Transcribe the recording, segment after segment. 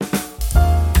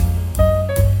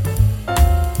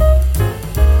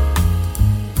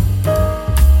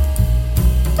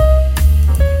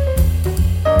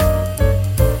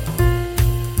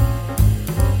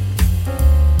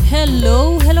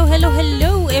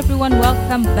everyone.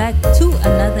 Welcome back to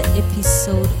another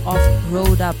episode of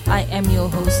Growed Up. I am your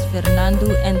host,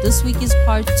 Fernando, and this week is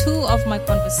part 2 of my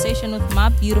conversation with my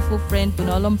beautiful friend,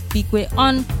 Bonolo Mfikwe,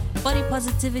 on body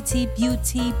positivity,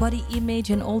 beauty, body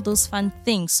image, and all those fun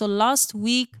things. So last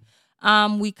week,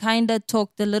 we kind of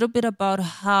talked a little bit about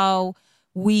how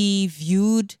we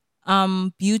viewed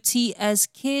beauty as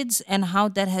kids and how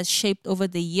that has shaped over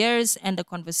the years, and the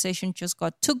conversation just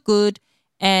got too good.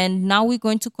 And now we're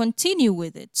going to continue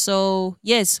with it. So,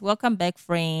 yes, welcome back,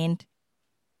 friend.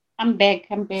 I'm back.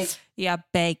 I'm back. Yeah,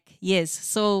 back. Yes.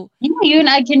 So, You and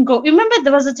I can go. Remember,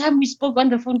 there was a time we spoke on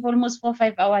the phone for almost 4 or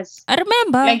 5 hours. I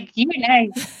remember. Like you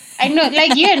and I know.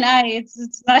 Like you and I,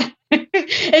 it's not.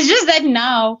 It's just that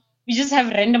now we just have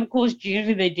random calls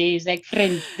during the days. Like,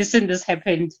 friend, this and this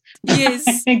happened. Yes,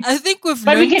 I think we've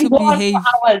But we learned can to go on behave.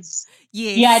 for hours.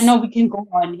 Yes. Yeah, no, we can go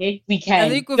on. Hey, we can. I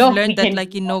think we've Yo, learned we that, can.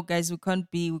 like, guys, we can't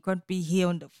be here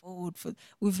on the phone.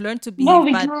 We've learned to No, behave,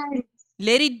 we but can't.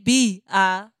 let it be.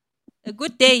 A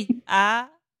good day.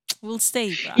 We'll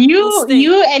stay, bruh. We'll You, stay.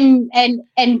 you,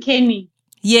 and Kenny.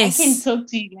 Yes. I can talk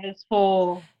to you guys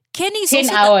for Kenny's 10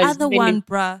 also hours. the other one,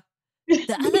 bruh.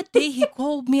 The other day he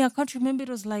called me. I can't remember. It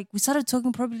was like we started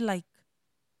talking probably like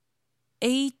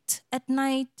 8 at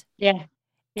night. Yeah.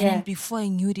 And then before I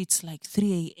knew it, it's like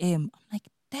 3 a.m. I'm like,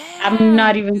 damn. I'm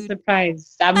not even dude.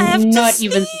 surprised. I have I'm to not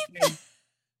even sleep.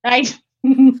 surprised.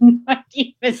 I'm not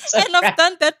even surprised. And I've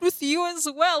done that with you as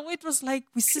well. It was like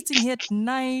we're sitting here at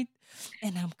night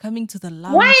and I'm coming to the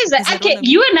lounge. Why is that? because I don't Okay, have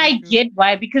you a and I bedroom. get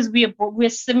why, because we're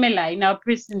similar in our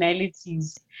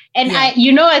personalities. And Yeah.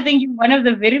 I think you're one of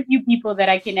the very few people that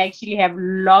I can actually have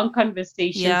long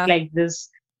conversations Yeah. like this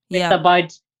with Yeah.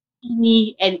 about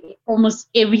me and almost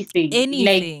everything.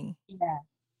 Anything. Like,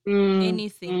 yeah.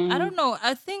 Anything. I don't know.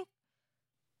 I think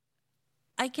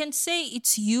I can say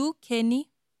it's you,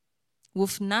 Kenny.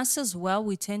 With Nas as well,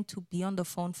 we tend to be on the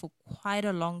phone for quite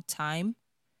a long time.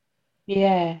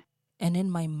 Yeah. And then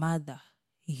my mother,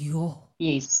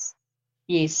 Yes.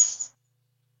 Yes.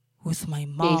 with my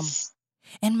mom. Yes.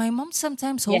 And my mom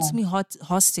sometimes holds me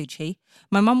hostage, hey?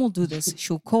 My mom will do this.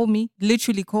 She'll call me,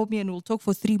 literally call me, and we'll talk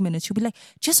for 3 minutes. She'll be like,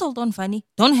 just hold on, Fanny.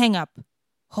 Don't hang up.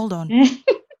 Hold on.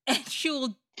 And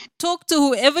she'll talk to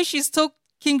whoever she's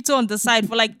talking to on the side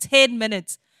for like 10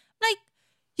 minutes. Like,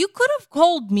 you could have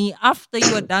called me after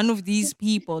you were done with these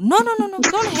people. No.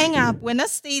 Don't hang up. When I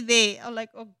stay there, I'm like,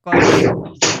 oh God.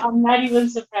 I'm not even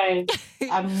surprised.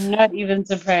 I'm not even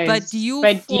surprised. But you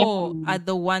four are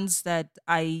the ones that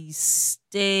I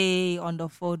stay on the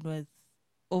phone with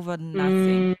over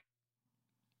nothing.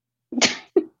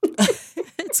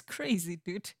 It's crazy,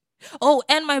 dude. Oh,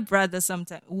 and my brother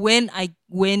sometimes. When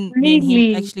me and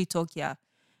him actually talk,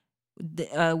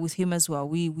 with him as well.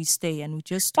 We stay and we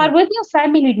just talk. But with your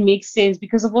family, it makes sense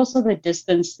because of also the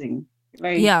distance thing.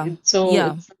 Like,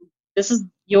 this is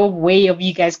your way of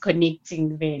you guys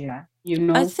connecting, Vela. You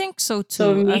know, I think so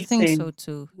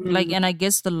too. Like, and I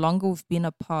guess the longer we've been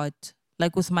apart,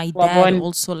 like with my dad,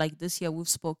 also like this year we've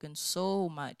spoken so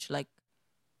much. Like,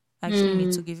 I actually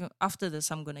need to give him after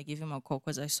this. I'm gonna give him a call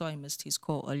because I saw I missed his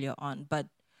call earlier on. But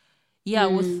yeah,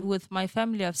 with my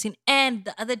family, I've seen. And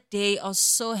the other day, I was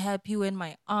so happy when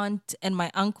my aunt and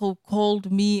my uncle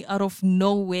called me out of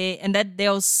nowhere. And that day,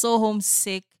 I was so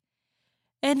homesick.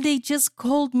 And they just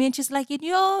called me and she's like,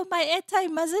 yo, my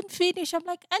airtime hasn't finished. I'm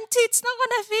like, Auntie, it's not going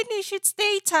to finish. It's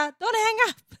data. Don't hang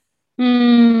up.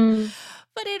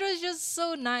 But it was just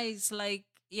so nice. Like,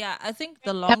 yeah, I think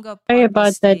the longer part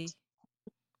we stay.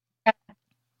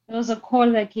 There was a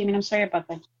call that came in. I'm sorry about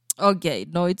that. Okay,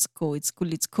 no, it's cool. It's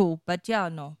cool. But yeah,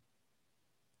 no.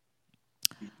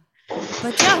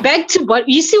 But yeah. Back to what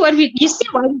you see why we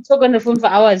talk on the phone for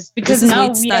hours, because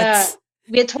now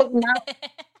we're talking now.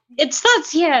 It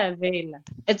starts here, Vela.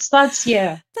 It starts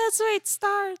here. That's where it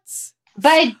starts.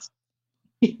 But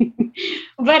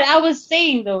but I was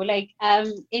saying though, like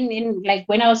in like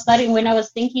when I was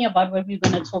thinking about what we're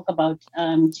gonna talk about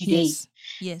today.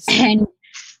 Yes. And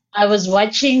I was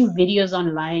watching videos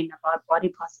online about body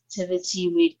positivity,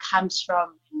 where it comes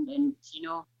from,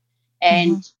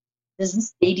 and there's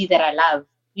this lady that I love,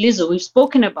 Lizzo. We've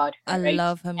spoken about her. I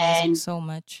love her music so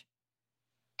much.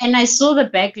 And I saw the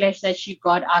backlash that she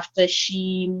got after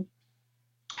she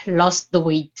lost the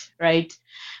weight, right?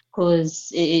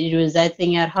 Because it was that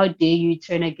thing at how dare you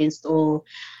turn against all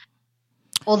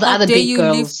the other big girls. How dare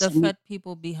you leave the fat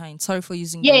people behind? Sorry for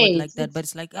using the word like that, but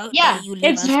it's like, how dare you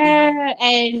leave us behind?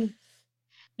 And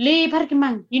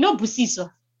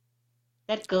Busiso,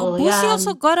 that girl. Busi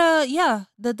also got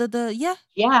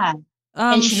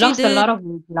and she lost a lot of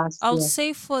weight last year. I'll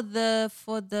say for the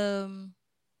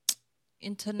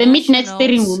the midnight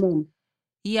steering woman.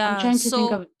 I'm Yeah. trying to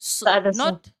think of So the other song.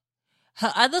 not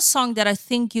her other song that I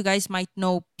think you guys might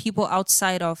know, people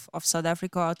outside of South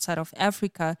Africa, outside of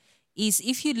Africa, is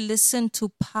if you listen to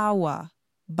Power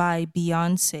by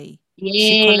Beyonce.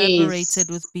 She collaborated Yes.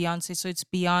 with Beyonce. So it's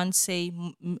Beyonce,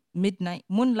 Midnight,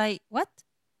 Moonlight, what?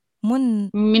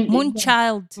 Moon, Yeah.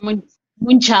 Moonchild.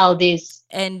 Moonchild is.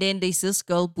 And then there's this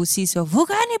girl, Busiso,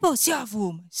 Vugani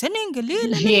Bosiavum,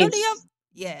 Yes.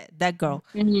 Yeah, that girl.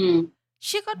 Mhm.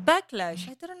 She got backlash.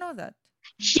 I didn't know that.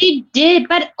 She did,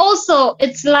 but also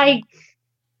it's like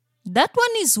That one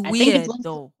is I think it's weird also,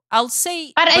 though. I'll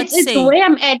say, but but it's the say, way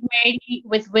I'm at Mary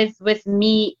with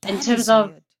me in that terms is of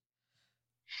weird.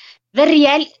 the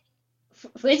reality.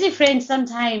 As a friend,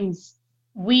 sometimes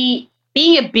we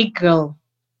being a big girl,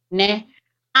 ne?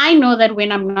 I know that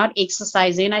when I'm not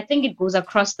exercising, I think it goes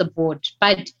across the board.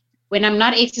 But when I'm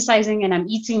not exercising and I'm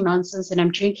eating nonsense and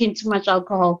I'm drinking too much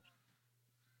alcohol,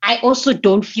 I also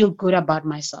don't feel good about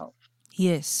myself.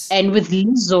 Yes. And with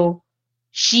Lizzo,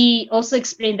 she also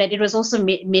explained that it was also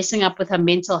messing up with her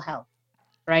mental health,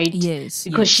 right? Yes,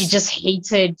 Because she yes. just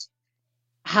hated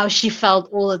how she felt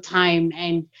all the time.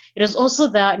 And it was also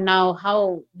that now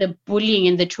how the bullying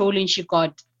and the trolling she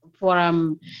got for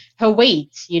her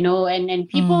weight, and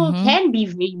people Mm-hmm. can be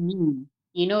very mean,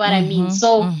 you know what I mean? Mm-hmm.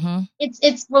 So Mm-hmm.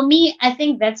 it's for me, I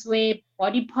think that's where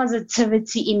body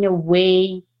positivity in a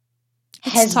way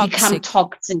It's has become toxic.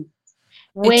 toxic,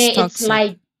 It's where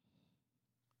toxic.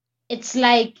 it's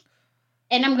like,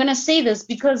 and I'm gonna say this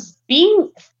because being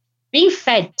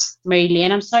fat, Marilyn,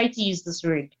 and I'm sorry to use this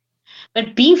word,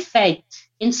 but being fat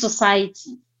in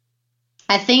society,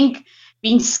 I think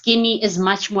being skinny is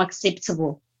much more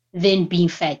acceptable than being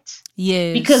fat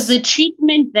because Yes. the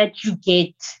treatment that you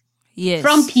get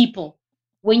from Yes. people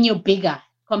when you're bigger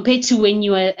compared to when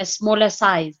you're a smaller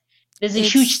size, there's a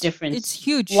huge It's difference.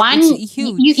 huge. It's One, you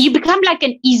huge. become like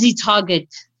an easy target.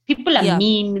 People are Yeah.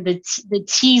 mean, the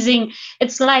teasing.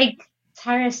 It's like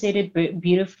Tara said it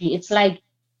beautifully. It's like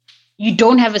you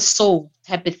don't have a soul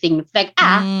type of thing. It's like,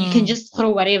 you can Mm. just throw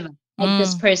whatever at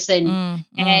this Mm. person Mm.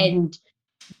 Mm. and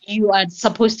you are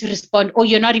supposed to respond, or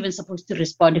you're not even supposed to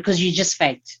respond because you just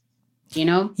fact, you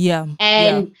know? Yeah.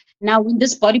 Yeah. And now when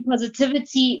this body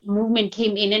positivity movement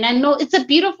came in, and I know it's a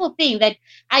beautiful thing that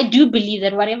I do believe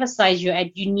that whatever size you're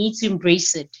at, you need to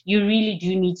embrace it. You really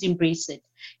do need to embrace it.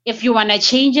 If you want to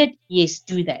change it, yes,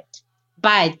 do that.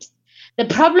 But the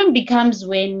problem becomes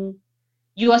when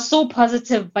you are so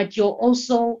positive, but you're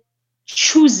also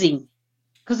choosing,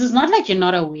 because it's not like you're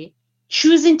not aware,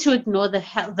 choosing to ignore the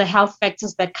health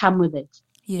factors that come with it.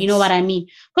 You know what Yes. I mean?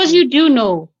 Because Yeah. you do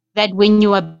know that when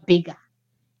you are bigger,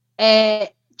 uh,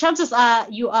 chances are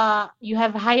you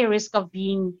have a higher risk of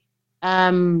being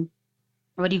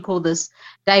what do you call this,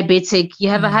 diabetic. You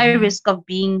have a higher Mm-hmm. risk of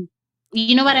being,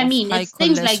 you know what I Of mean? high It's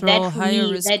things like that cholesterol, for higher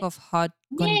me risk that, of heart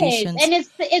yes, conditions. and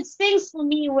it's things for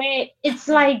me where it's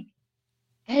like,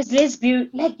 guys, let's be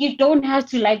like, you don't have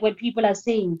to like what people are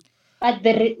saying, but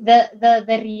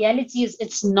the reality is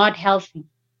it's not healthy.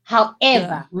 Yeah.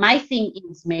 However, my thing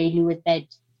is mainly with that,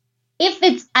 if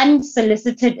it's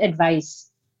unsolicited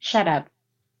advice, shut up.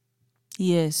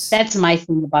 Yes. That's my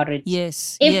thing about it.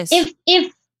 Yes. If Yes. if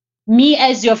if me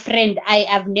as your friend, I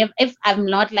have never, if I'm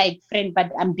not like friend,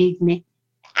 but I'm big me,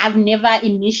 I've never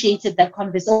initiated that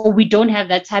conversation, or we don't have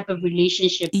that type of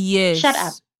relationship. Shut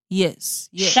up. Yes. Yes.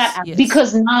 Shut Yes. up. Yes.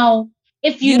 Because now,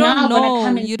 if You you're don't now gonna know.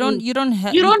 come and say, You don't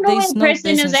have you don't know where there's a no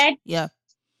person is business. at, Yeah.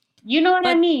 you know what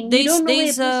I But mean? You don't know where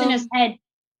a person is at.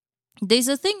 there's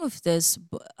a thing with this.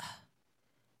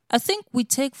 I think we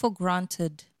take for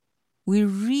granted, we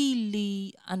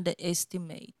really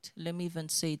underestimate, let me even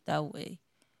say it that way,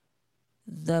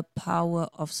 the power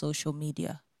of social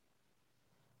media.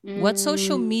 What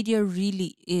social Mm, media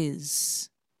really is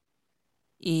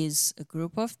a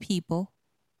group of people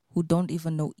who don't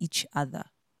even know each other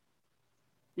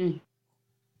mm,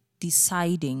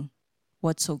 deciding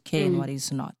what's okay and mm, what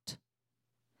is not.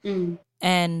 mm,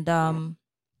 And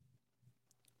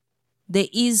there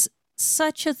is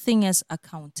such a thing as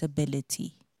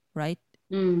accountability, right?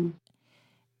 mm,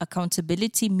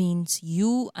 Accountability means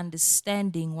you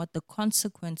understanding what the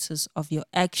consequences of your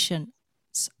actions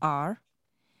are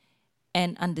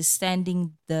and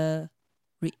understanding the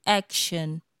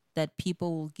reaction that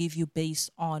people will give you based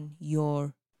on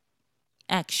your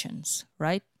actions,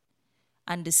 right?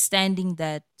 Understanding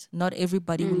that not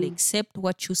everybody will mm, accept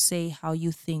what you say, how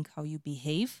you think, how you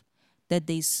behave, that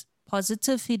there's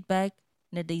positive feedback,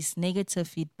 that there's negative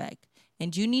feedback.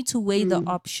 And you need to weigh the mm,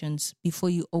 options before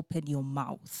you open your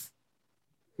mouth.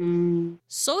 mm,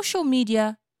 Social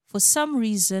media, for some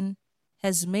reason,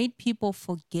 has made people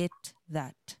forget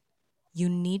that you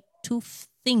need to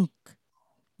think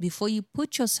before you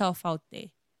put yourself out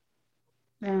there,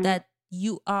 Yeah. that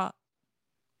you are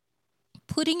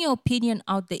putting your opinion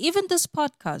out there. Even this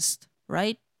podcast,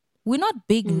 right? We're not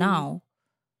big Mm, now,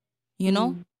 you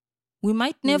know? mm, We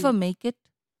might never mm, make it.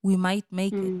 We might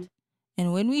make it. mm,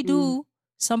 And when we mm. do,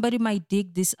 somebody might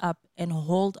dig this up and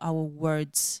hold our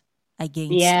words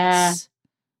against Yeah, us,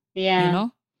 you yeah,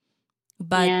 know?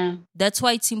 But yeah, that's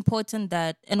why it's important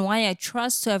that, and why I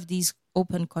trust to have these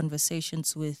open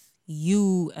conversations with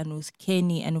you and with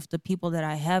Kenny and with the people that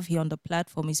I have here on the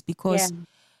platform, is yeah. because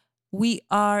we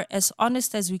are as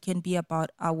honest as we can be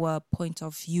about our point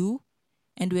of view,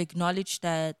 and we acknowledge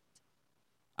that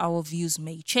our views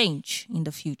may change in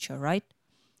the future, right?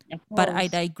 Of But I course.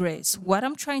 digress. What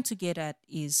I'm trying to get at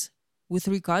is, with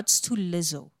regards to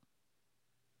Lizzo,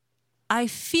 I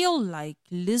feel like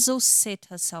Lizzo set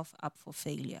herself up for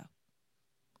failure.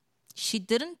 She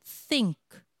didn't think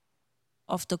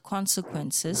of the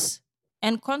consequences,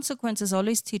 and consequences, I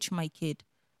always teach my kid,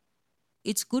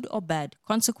 it's good or bad.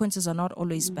 Consequences are not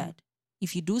always Mm, bad.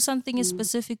 If you do something a mm,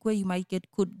 specific way, you might get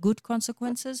good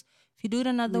consequences. If you do it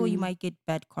another way, you mm, might get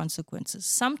bad consequences.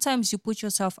 Sometimes you put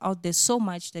yourself out there so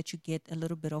much that you get a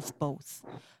little bit of both.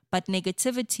 But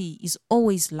negativity is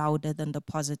always louder than the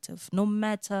positive. No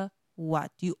matter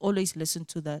what, you always listen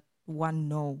to that one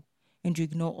no and you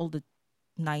ignore all the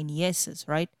nine yeses,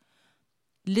 right?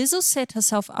 Lizzo set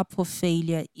herself up for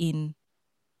failure in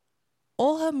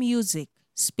all her music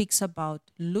speaks about,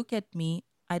 look at me,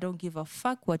 I don't give a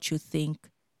fuck what you think,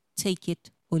 take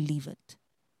it or leave it,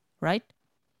 right?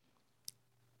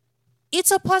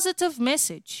 It's a positive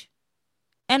message.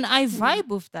 And I mm, vibe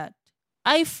with that.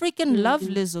 I freaking love mm,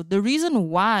 Lizzo. The reason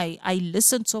why I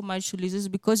listen so much to Lizzo is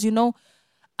because,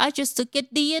 I just took a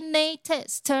DNA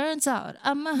test. Turns out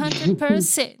I'm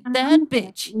 100% that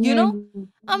bitch.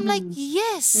 I'm like, mm,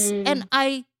 yes. And mm.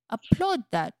 I applaud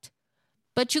that.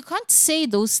 But you can't say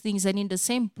those things and in the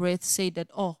same breath say that,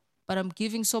 oh, but I'm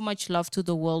giving so much love to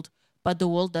the world, but the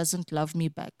world doesn't love me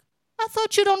back. I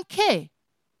thought you don't care.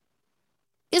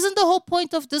 Isn't the whole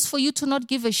point of this for you to not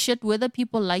give a shit whether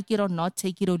people like it or not,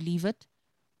 take it or leave it?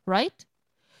 Right?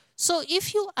 So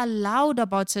if you are loud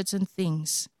about certain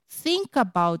things, think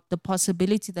about the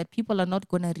possibility that people are not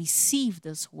going to receive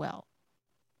this well,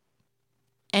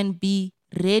 and be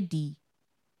ready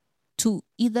to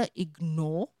either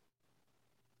ignore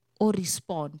or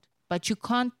respond. But you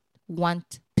can't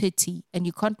want pity and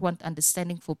you can't want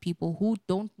understanding for people who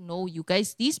don't know you.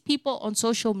 Guys, these people on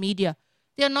social media,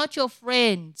 they're not your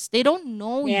friends. They don't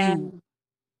know Yeah, you.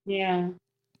 yeah.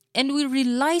 And we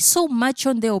rely so much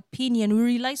on their opinion. We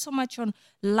rely so much on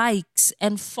likes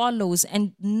and follows,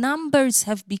 and numbers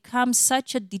have become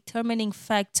such a determining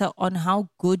factor on how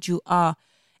good you are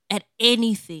at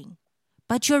anything.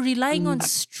 But you're relying on Mm,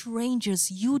 strangers.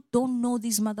 You don't know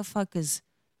these motherfuckers.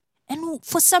 And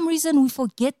for some reason, we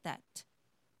forget that.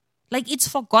 Like, it's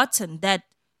forgotten that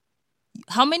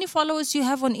how many followers you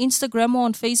have on Instagram or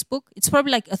on Facebook? It's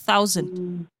probably like 1,000.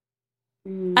 mm,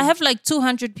 I mm, have like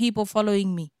 200 people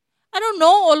following me. I don't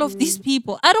know all of these mm.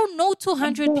 people. I don't know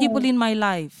Of 200 people course. in my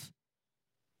life.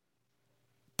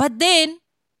 But then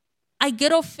I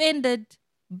get offended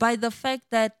by the fact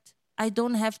that I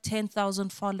don't have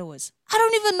 10,000 followers. I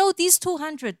don't even know these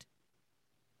 200.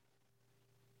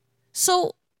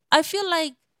 So I feel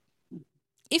like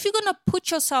if you're going to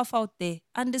put yourself out there,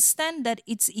 understand that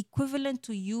it's equivalent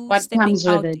to you What stepping comes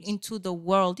with out it? into the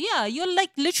world. Yeah, you're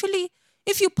like literally,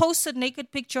 if you post a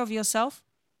naked picture of yourself,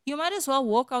 you might as well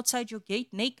walk outside your gate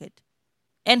naked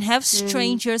and have Mm.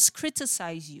 strangers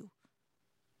criticize you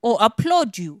or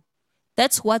applaud you.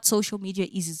 That's what social media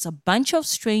is. It's a bunch of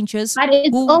strangers But it's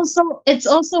who, also it's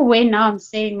also where now I'm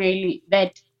saying really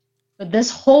that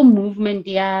this whole movement,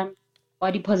 yeah,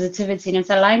 body positivity, and it's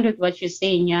aligned with what you're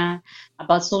saying, yeah,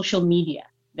 about social media,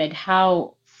 that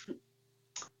how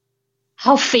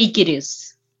fake it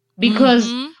is.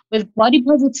 Because mm-hmm, with body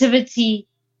positivity,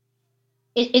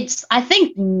 it's I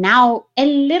think now a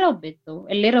little bit though,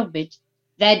 a little bit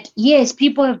that yes,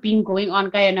 people have been going on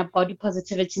Guyana body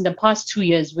positivity in the past 2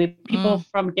 years, where people mm,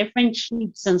 from different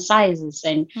shapes and sizes,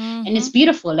 and it's mm-hmm.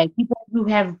 beautiful. Like people who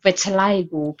have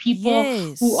vitiligo, people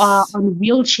who are Yes, on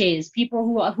wheelchairs, people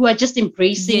who are just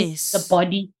embracing the yes,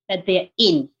 body that they're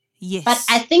in. But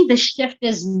I yes, think the shift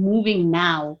is moving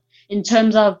now in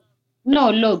terms of no,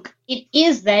 look, it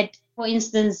is that, for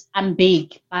instance, I'm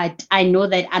big, but I know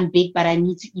that I'm big, but I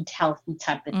need to eat healthy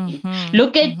type of thing. mm-hmm,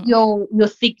 Look at mm-hmm, your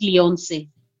thick Leonce,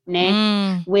 ne?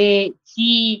 mm, Where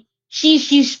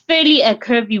she's fairly a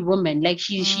curvy woman. Like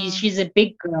mm. she's a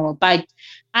big girl, but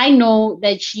I know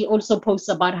that she also posts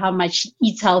about how much she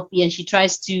eats healthy and she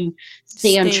tries to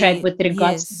stay on track Stay, with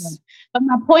regards to that. yes, But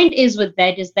my point is with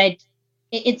that is that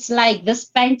it's like this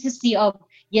fantasy of,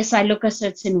 yes, I look a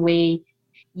certain way.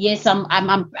 Yes,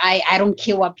 I don't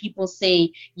care what people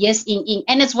say. Yes,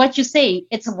 and it's what you say.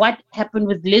 It's what happened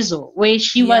with Lizzo, where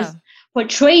she Yeah. was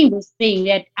portraying this thing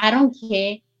that I don't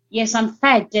care. Yes, I'm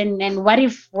fat, and what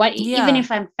even Yeah.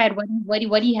 if I'm fat, what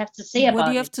do you have to say What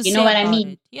do you about have it? to You know say what I about mean?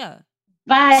 it? Yeah.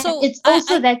 But So it's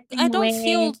also that I thing don't where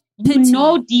feel you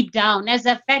know pity. deep down as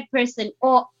a fat person,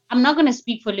 or I'm not going to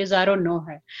speak for Lizzo, I don't know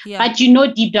her, Yeah. but you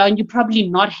know deep down you're probably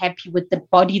not happy with the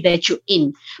body that you're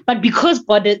in. But because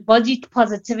body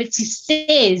positivity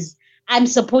says I'm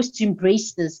supposed to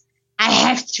embrace this, I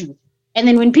have to. And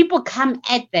then when people come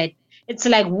at that, it's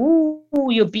like, ooh,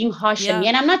 you're being harsh on me.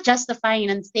 And Yeah. I'm not justifying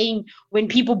and saying when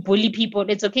people bully people,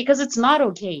 it's okay, because it's not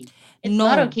okay. It's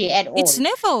not No. okay at It's all.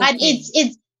 never But okay.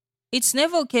 it's It's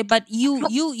never okay, but you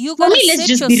for got to me, let's set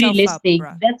just be yourself up, realistic.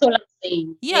 bruh. That's all I'm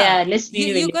saying. Yeah, Yeah, let's be you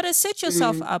realistic. got to set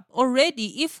yourself Mm, up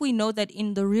already. If we know that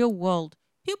in the real world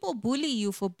people bully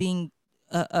you for being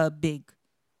big,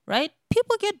 right?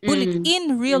 People get bullied mm,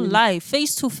 in real mm. life,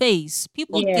 face to face.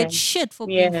 People Yeah, get shit for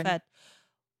being yeah, fat.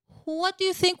 What do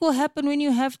you think will happen when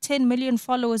you have 10 million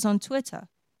followers on Twitter?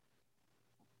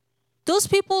 Those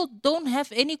people don't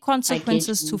have any I get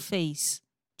consequences to you. face.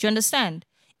 Do you understand?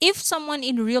 If someone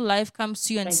in real life comes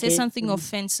to you and I says get something you.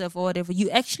 offensive or whatever, you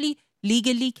actually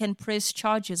legally can press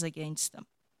charges against them.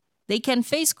 They can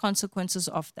face consequences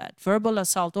of that, verbal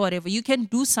assault or whatever. You can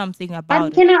do something But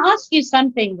about it. can I ask you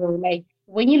something though? Like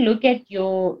when you look at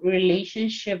your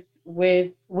relationship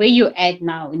with where you're at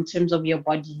now in terms of your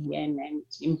body and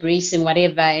embracing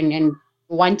whatever and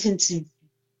wanting to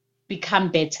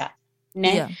become better,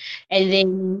 né? Yeah, And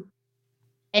then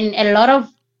and a lot of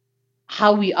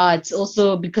how we are, it's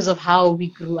also because of how we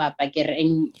grew up, I get it.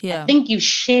 And I yeah. think you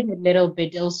shared a little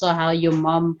bit also how your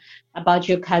mom, about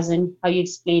your cousin, how you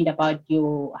explained about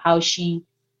your how she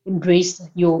embraced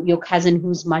your cousin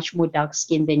who's much more dark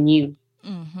skinned than you.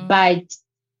 Mm-hmm. But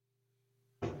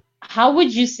how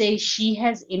would you say she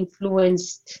has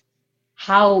influenced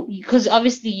how, because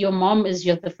obviously your mom is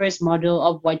your the first model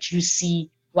of what you see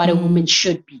what a woman Mm,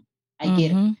 should be. I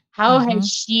get it. mm-hmm. How has Mm-hmm.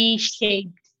 she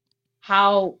shaped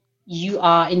how you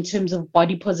are in terms of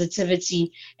body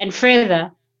positivity? And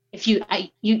further, if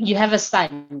you have a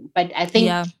son, but I think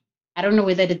Yeah. I don't know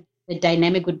whether the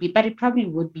dynamic would be, but it probably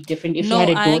would be different if you had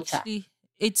No, a I daughter. actually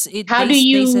it How do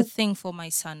there's a you? thing for my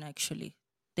son actually.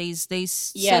 There's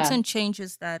Yeah. certain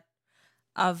changes that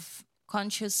I've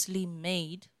consciously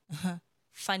made.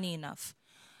 Funny enough.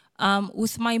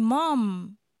 With my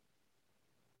mom,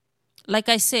 like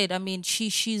I said, I mean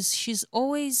she's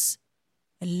always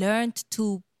learned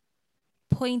to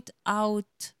point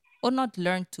out, or not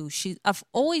learned to, she I've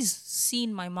always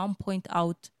seen my mom point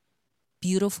out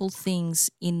beautiful things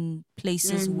in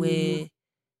places Mm, where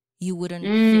you wouldn't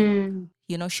think.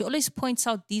 mm. She always points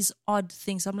out these odd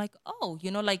things. I'm like, oh,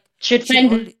 like Should she'd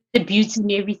find only, the beauty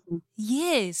in everything.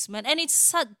 yes, man. And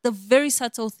it's the very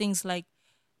subtle things. Like,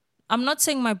 I'm not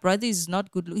saying my brother is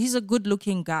not good. He's a good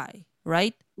looking guy,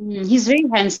 right? He's very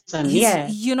handsome. He's, Yeah.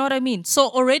 you know what I mean? So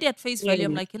already at face value,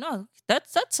 I'm Yeah. like,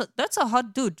 that's a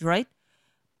hot dude, right?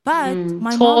 But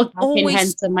my Tall, mom dark, and always,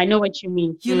 handsome. I know what you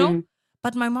mean. you know,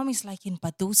 but my mom is like,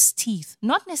 but those teeth,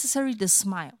 not necessarily the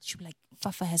smile. She'd be like,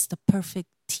 Fafa has the perfect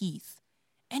teeth.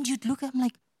 And you'd look at him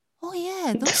like, oh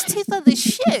yeah, those teeth are the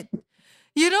shit,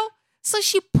 you know? So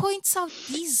she points out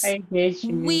these I get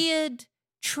you. weird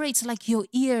traits like your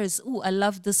ears. Oh, I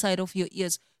love the side of your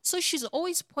ears. So she's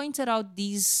always pointed out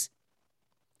these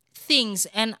things.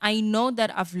 And I know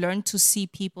that I've learned to see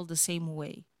people the same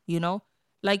way.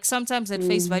 Like sometimes at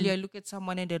face value, Mm. I look at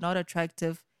someone and they're not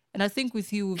attractive. And I think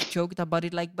with you, we've joked about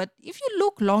it. Like, but if you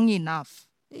look long enough,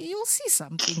 you'll see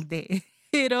something there,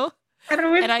 you know?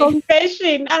 And with And I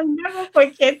compassion, I'll never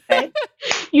forget that.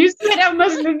 You said I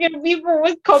must look at people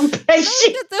with look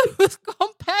compassion. at them with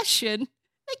compassion.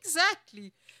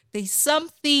 Exactly. There's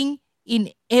something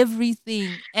in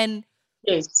everything. And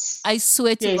Yes. I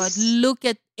swear to God, Yes. look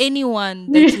at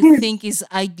anyone that you think is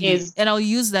ugly. Yes. And I'll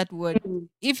use that word. Mm.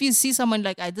 If you see someone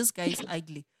like, this guy is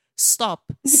ugly,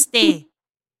 stop, stare.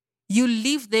 You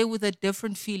leave there with a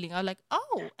different feeling. I'm like,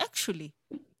 oh, actually,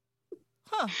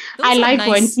 I those are like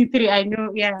one, nice. two, three. I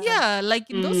know. Yeah. Yeah, like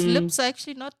those Mm. lips are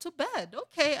actually not too bad.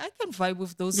 Okay, I can vibe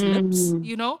with those lips,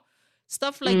 Mm.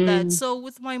 stuff like that. Mm. So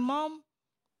with my mom,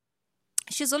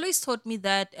 she's always taught me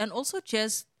that. And also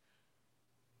just,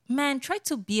 man, try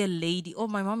to be a lady. Oh,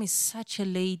 my mom is such a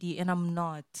lady and I'm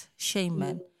not. Shame,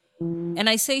 man. Mm. And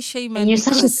I say shame, And man, you're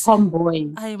such a because tomboy.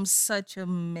 I am such a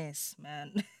mess,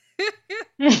 man.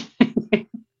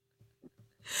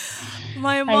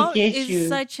 My I mom get is you.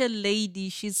 such a lady.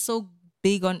 She's so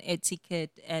big on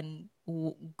etiquette and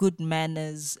good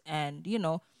manners, and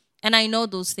and I know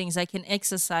those things. I can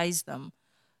exercise them,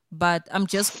 but I'm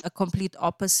just a complete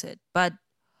opposite. But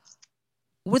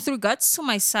with regards to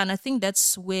my son, I think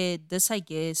that's where this, I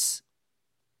guess,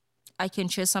 I can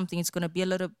share something. It's going to be a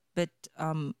little bit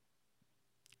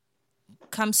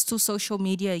comes to social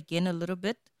media again a little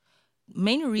bit.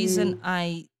 Main reason Mm.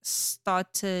 I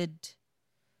started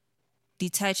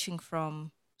detaching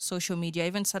from social media, I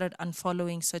even started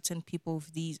unfollowing certain people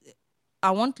of these.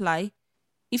 I won't lie.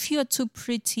 If you're too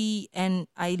pretty and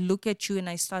I look at you and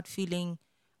I start feeling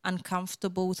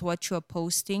uncomfortable with what you're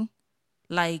posting,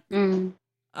 like Mm.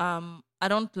 I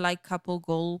don't like couple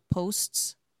goal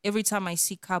posts. Every time I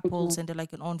see couples Mhm. and they're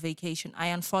like on vacation, I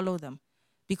unfollow them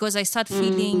because I start Mm.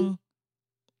 feeling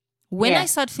when I Yeah.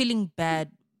 start feeling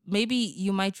bad, maybe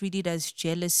you might read it as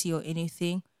jealousy or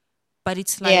anything, but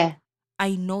it's like Yeah.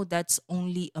 I know that's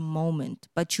only a moment,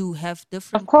 but you have Of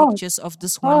different course. pictures of Of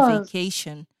this one course.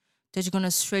 vacation that's going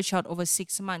to stretch out over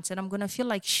 6 months, and I'm going to feel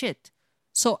like shit.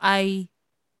 So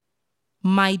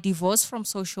my divorce from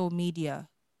social media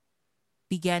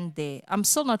began there. I'm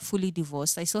still not fully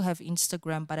divorced. I still have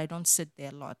Instagram, but I don't sit there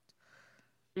a lot.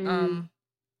 Mm. Um,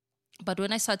 but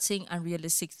when I start seeing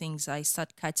unrealistic things, I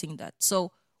start cutting that.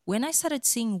 So when I started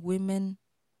seeing women,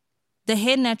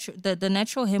 the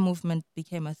natural hair movement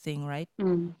became a thing, right?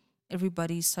 Mm.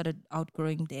 Everybody started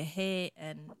outgrowing their hair,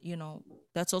 and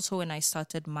that's also when I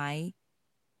started my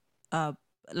uh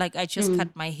like I just cut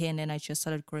Mm. my hair and then I just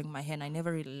started growing my hair, and I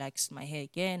never relaxed my hair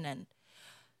again, and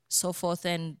so forth.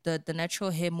 And the natural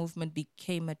hair movement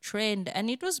became a trend, and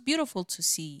it was beautiful to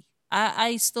see.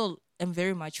 I still am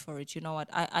very much for it. You know what?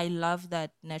 I love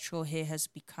that natural hair has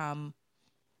become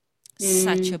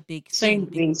such a Mm. big So thing.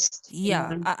 embraced.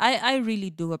 Yeah, Yeah. I really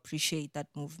do appreciate that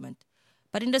movement.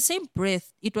 But in the same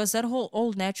breath, it was that whole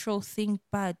all natural thing,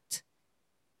 but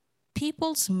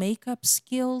people's makeup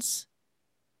skills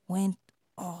went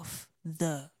off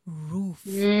the roof.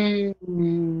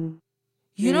 Mm.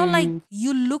 Like Mm.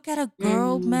 you look at a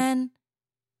girl, Mm. man,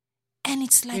 and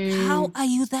it's like, how Mm. are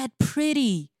you that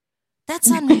pretty? That's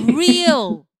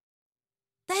unreal.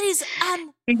 That is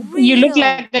You look unreal.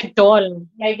 like a doll.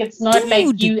 Like it's not like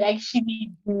Dude. you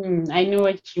actually. I know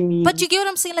what you But mean. you get what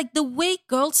I'm saying? Like the way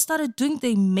girls started doing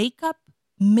their makeup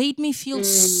made me feel Mm.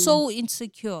 so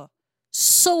insecure,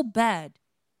 so bad,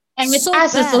 And with so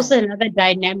us, it's also bad. another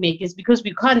dynamic. Is because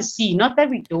we can't see. Not that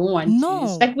we don't want to. It's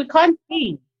No, like we can't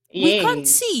see. we can't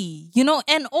Yes. see.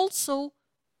 And also,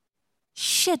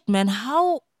 shit, man,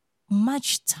 how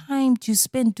much time do you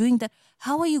spend doing that?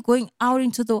 How are you going out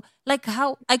into like,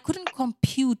 how I couldn't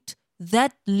compute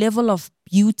that level of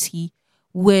beauty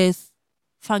with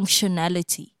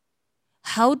functionality.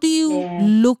 How do you Yeah.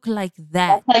 look like What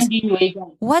time that? do you wake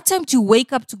up? What time do you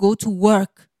wake up to go to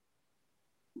work?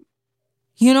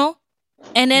 You know?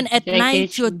 And then at I night,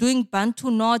 get you're you. doing bantu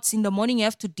knots. In the morning, you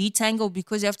have to detangle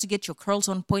because you have to get your curls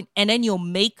on point. And then your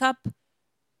makeup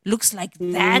looks like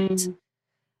that. Mm.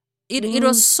 It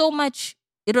was Mm. so much,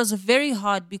 it was very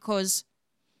hard because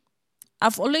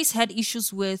I've always had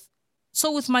issues with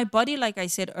my body, like I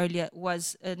said earlier,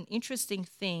 was an interesting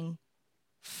thing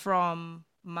from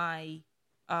my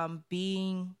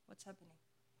being. What's happening?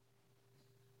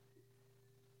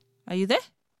 Are you there?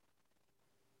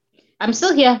 I'm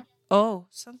still here. Oh,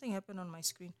 something happened on my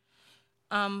screen.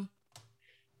 Um,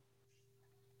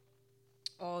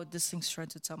 oh, this thing's trying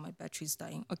to tell my battery's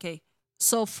dying. Okay.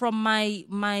 So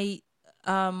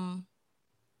um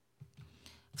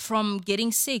from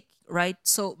getting sick, right?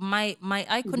 So my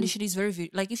eye Mhm. condition is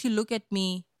like if you look at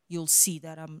me, you'll see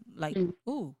that I'm like, Mm.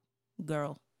 oh,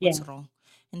 girl, what's Yeah. wrong?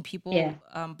 And Yeah.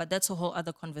 people, but that's a whole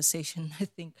other conversation, I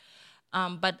think.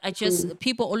 But Mm.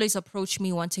 people always approach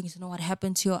me wanting to know what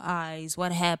happened to your eyes,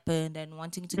 what happened, and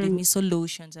wanting to give Mm. me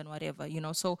solutions and whatever.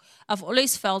 So I've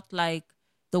always felt like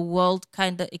the world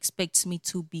kind of expects me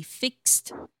to be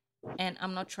fixed, and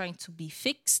I'm not trying to be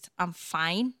fixed. I'm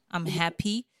fine. I'm Mm.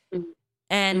 happy. Mm.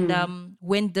 And Mm.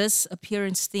 when this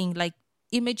appearance thing, like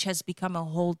image has become a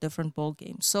whole different ball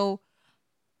game. So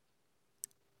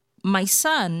my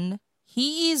son,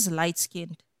 he is light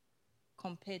skinned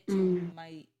compared to Mm.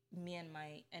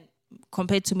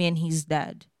 compared to me and his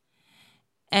dad.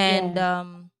 And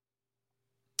Yeah.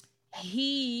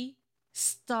 he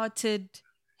started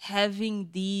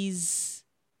having these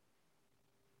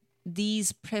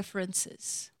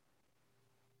preferences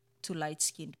to light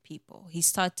skinned people. He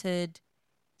started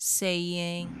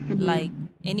saying like Mhm.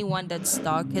 anyone that's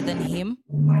darker than him,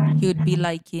 he would be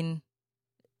like in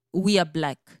we are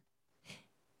black,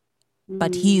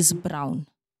 but he is Mm. brown.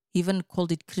 He even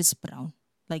called it Chris Brown,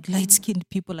 like light skinned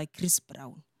people like Chris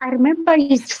Brown. I remember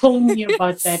you told me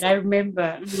about that. I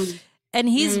remember. And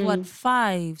he's what, Mm,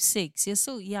 5, 6? You're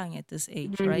so young at this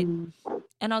age, right? mm,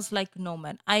 And I was like, no,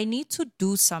 man, I need to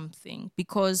do something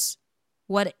because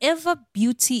whatever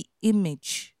beauty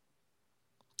image,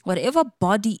 whatever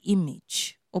body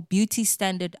image or beauty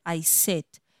standard I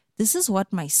set, this is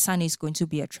what my son is going to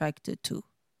be attracted to.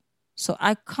 So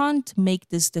I can't make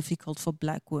this difficult for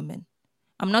black women.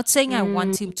 I'm not saying I mm,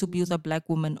 want him to be with a black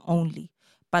woman only,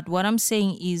 but what I'm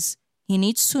saying is he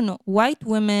needs to know white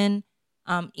women,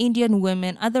 Indian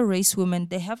women, other race women,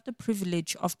 they have the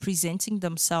privilege of presenting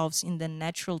themselves in the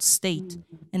natural state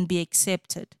mm, and be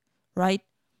accepted, right?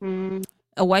 mm,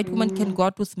 A white woman can mm. go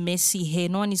out with messy hair.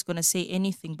 No one is going to say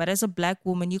anything. But as a black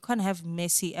woman, you can't have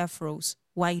messy afros.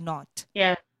 Why not?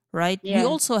 Yeah, Right? We yeah.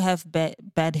 also have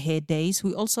bad hair days.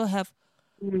 We also have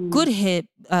Mm, good hair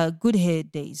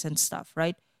days and stuff,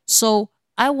 right? So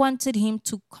I wanted him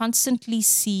to constantly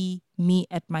see me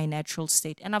at my natural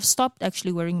state, and I've stopped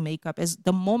actually wearing makeup. As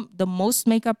the most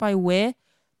makeup I wear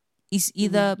is mm,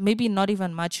 either, maybe not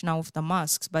even much now with the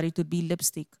masks, but it would be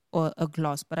lipstick or a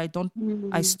gloss. But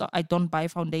mm, I don't buy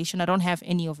foundation. I don't have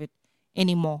any of it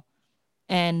anymore,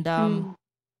 and mm,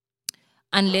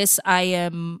 unless I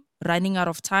am running out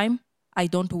of time, I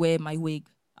don't wear my wig.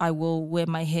 I will wear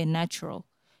my hair natural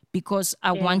because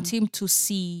I yeah. want him to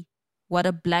see what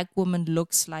a black woman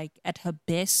looks like at her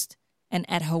best and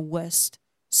at her worst.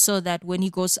 So that when he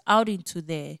goes out into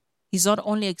there, he's not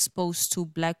only exposed to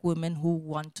black women who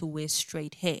want to wear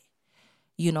straight hair,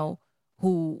 you know,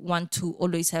 who want to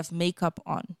always have makeup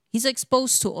on. He's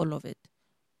exposed to all of it.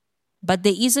 But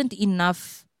there isn't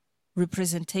enough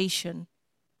representation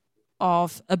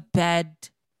of a bad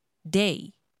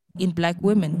day in black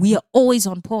women. We are always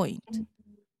on point.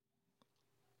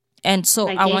 And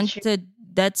so I I get you. wanted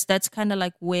that's kind of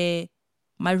like where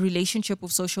my relationship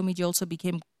with social media also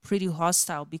became pretty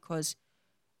hostile because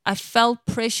I felt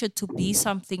pressure to be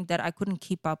something that I couldn't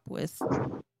keep up with.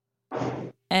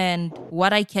 And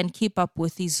what I can keep up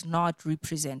with is not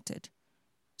represented.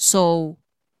 So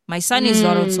my son is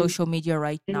not on Mm, social media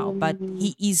right now, but mm.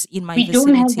 he is in my We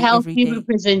don't have vicinity every healthy day.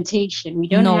 representation. We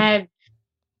don't No, have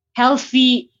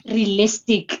healthy,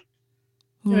 realistic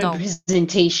no,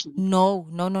 representation. no,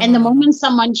 no, no, And no, the no, no. moment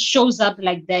someone shows up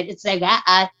like that, it's like,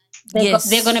 they're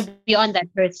Yes, gonna be on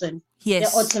that person. They're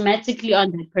yes, automatically on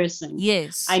that person.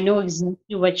 I yes. know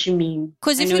exactly what you mean.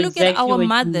 Because I if know you look at exactly our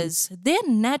what you mean. mothers, they're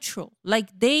natural.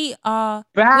 Like they are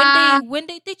Bruh, when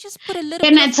they just put a little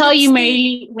can bit I of tell you, lipstick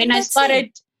Marilyn, when and I that's it.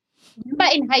 started, remember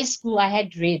in high school, I had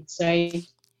dreads, right?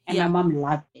 And my Yeah. mom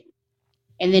loved them.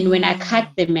 And then when I cut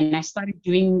Mm. them and I started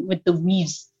doing with the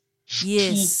weaves,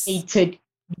 she Yes. hated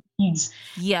weaves.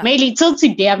 Yeah. Mainly till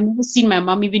today, I've never seen my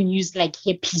mom even use like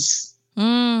hairpiece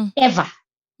Mm. ever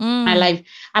in my Mm. life.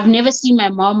 I've never seen my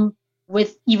mom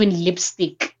with even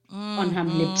lipstick on her Mm-hmm.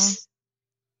 lips.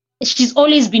 She's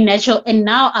always been natural, and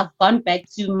now I've gone back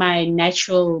to my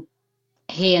natural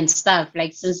hair and stuff.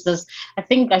 Like since this, I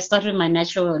think I started my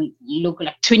natural look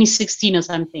like 2016 or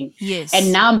something,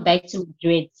 and Yes. now I'm back to my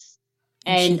dreads.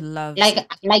 And she And loves like it.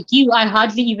 like you, I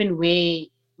hardly even wear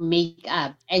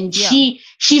makeup, and Yeah.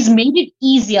 she's made it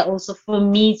easier also for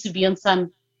me to be on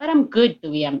some. But I'm good the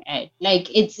way I'm at. Like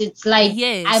it's like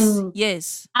Yes. I'm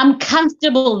Yes. I'm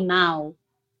comfortable now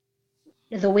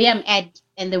the way I'm at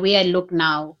and the way I look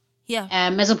now, Yeah.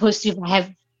 as opposed to if I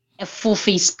have a full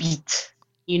face beat,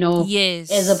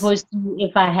 as Yes. opposed to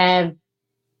if I have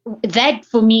that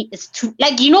for me is too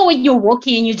like when you're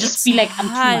walking and you just It's feel like I'm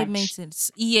too high much.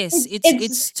 maintenance. Yes, It's it's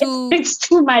it's it's too it's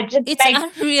too much. It's it's like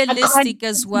I can't. unrealistic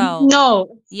as well.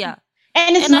 No, Yeah.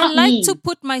 and it's And I not like to me.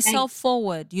 put Like, myself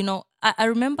forward. I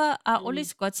remember I mm,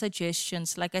 always got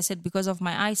suggestions, like I said, because of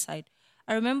my eyesight.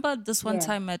 I remember this one yeah.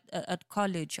 time at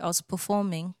college, I was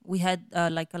performing. We had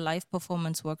like a live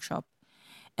performance workshop.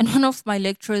 And one of my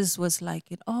lecturers was like,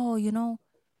 oh,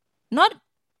 not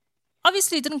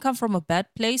obviously it didn't come from a bad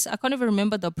place. I can't even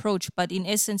remember the approach, but in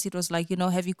essence, it was like,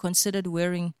 have you considered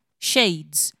wearing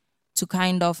shades to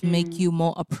kind of make Mm, you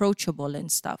more approachable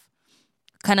and stuff?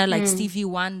 Kind of like mm, Stevie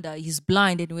Wonder, he's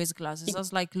blind and wears glasses. I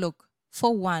was like, look,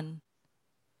 for one,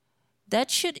 that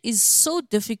shit is so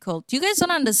difficult. You guys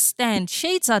don't understand.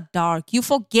 Shades are dark. You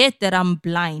forget that I'm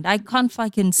blind. I can't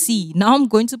fucking see. Now I'm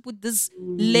going to put this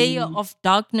layer mm, of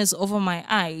darkness over my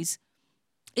eyes.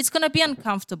 It's going to be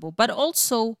uncomfortable. But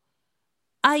also,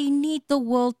 I need the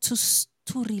world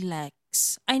to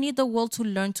relax. I need the world to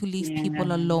learn to leave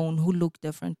people yeah. alone who look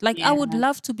different. Like I would Yeah.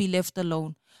 love to be left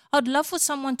alone. I'd love for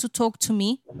someone to talk to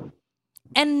me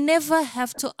and never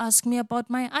have to ask me about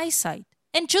my eyesight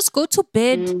and just go to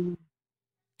bed Mm,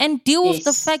 and deal with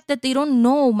the Yes. fact that they don't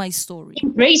know my story.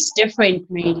 Embrace different,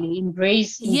 really.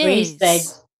 Embrace that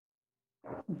Yes.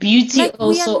 beauty Like we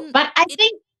are also. But I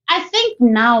it, think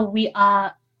now we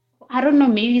are, I don't know,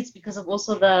 maybe it's because of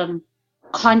also the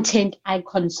content I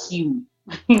consume.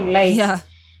 Like yeah.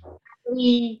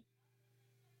 we,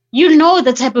 you know,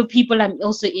 the type of people I'm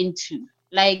also into.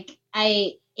 Like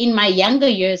in my younger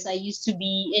years, I used to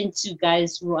be into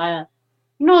guys who are,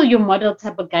 you know, your model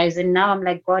type of guys, and now I'm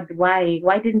like, God, why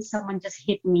didn't someone just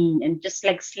hit me and just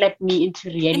like slap me into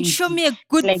And show reality? me a It's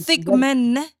good like thick what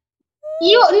man. Ne?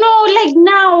 you know, like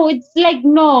now it's like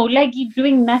no, like you're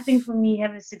doing nothing for me.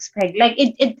 Have a six pack, like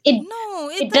No,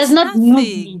 it it does does not move me.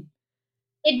 nothing.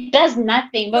 It does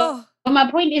nothing. But Oh, my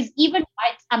point is, even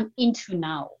what I'm into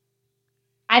now,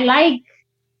 I like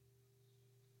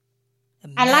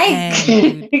I man,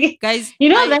 dude. like Guys, you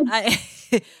know I that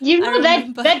I you I know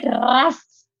remember. that rough,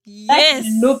 that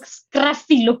look, Yes.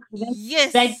 scruffy look,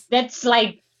 Yes. that's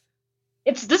like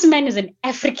it's this man is an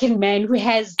African man who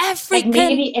has like African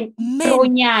maybe an men.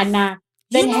 Tronyana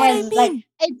that You know what I has like mean?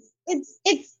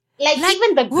 it's like Like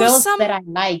even the with girls that I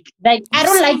like I with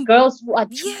don't like some girls who are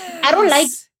too I don't like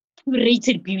yes.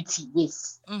 curated beauty.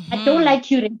 Yes, I don't Mhm. like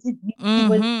curated beauty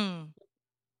with Mhm.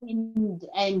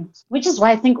 and which is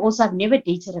why I think also I've never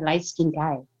dated a light skinned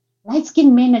guy. Light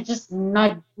skinned men are just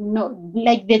not no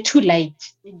like they're too light.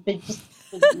 They're just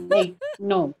like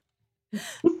no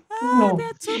Ah, no.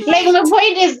 they're too Like my light.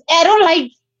 point is I don't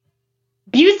like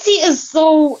beauty is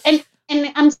so and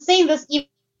I'm saying this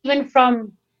even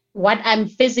from what I'm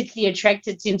physically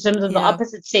attracted to in terms of the Yeah.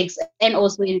 opposite sex and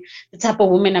also in the type of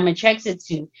woman I'm attracted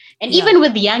to. And Yeah. even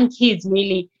with young kids,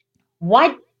 really,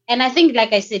 what and I think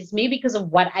like I said, it's maybe because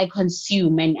of what I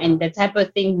consume and the type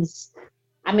of things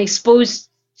I'm exposed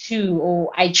to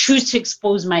or I choose to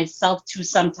expose myself to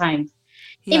sometimes.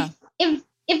 Yeah.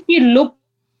 If you look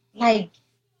like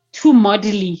too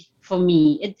modelly for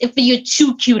me, if you're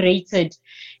too curated,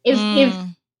 if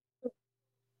Mm.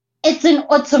 it's an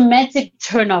automatic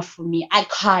turn off for me. I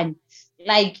can't.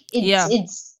 Like Yeah.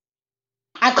 it's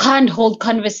I can't hold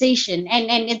conversation. And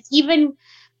it's even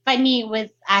funny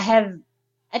with I have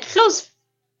a close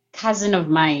cousin of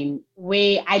mine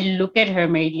where I look at her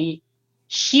mainly.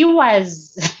 She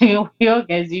was you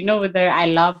guys, you know with her I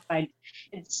laugh but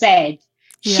it's sad.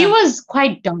 She Yeah. was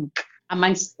quite dark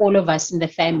amongst all of us in the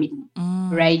family,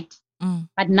 Mm. right? Mm.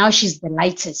 But now she's the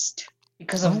lightest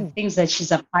because of the Oh. things that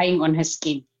she's applying on her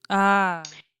skin Ah.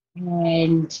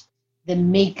 and the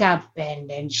makeup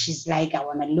and she's like I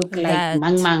want to look like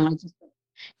mang That. mang.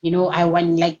 You know, I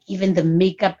want like even the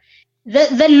makeup.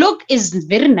 The look is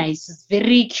very nice. It's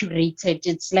very curated.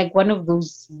 It's like one of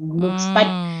those looks, but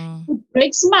Mm. it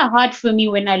breaks my heart for me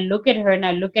when I look at her and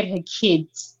I look at her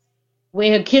kids,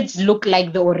 where her kids look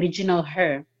like the original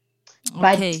her,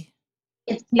 but Okay.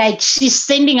 it's like she's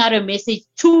sending out a message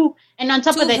to, and on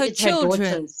top of To that, her it's her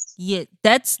children. daughters, Yeah.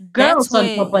 That's girls on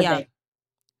where top of yeah. that.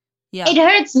 Yeah. It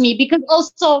hurts me because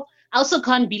also I also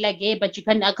can't be like, hey, but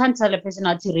I can't tell a person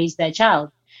how to raise their child.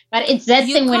 But it's that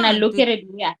You thing when I can't, look dude. at it,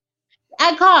 yeah,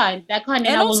 I can't, and And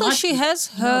I will also not she do that.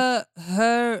 has No,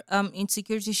 her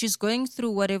insecurity. She's going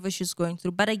through whatever she's going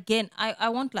through. But again, I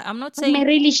won't like I'm not but saying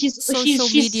really, social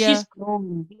media. she's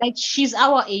grown. Like she's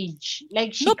our age.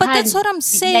 Like she No, but that's can't what I'm be like.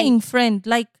 saying, friend.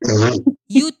 Like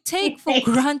you take for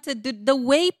granted the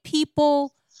way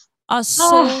people are Oh,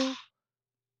 so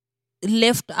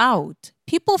left out.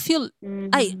 People feel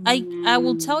I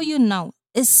will tell mm, you now,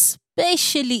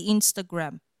 especially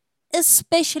Instagram.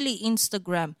 Especially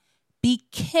Instagram. Be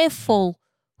careful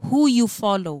who you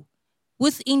follow.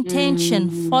 With intention,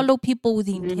 mm, follow people with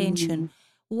intention. mm.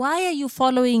 Why are you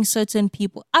following certain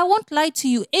people? I won't lie to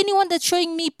you. Anyone that's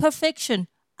showing me perfection,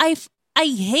 I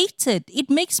hate it. It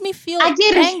makes me I feel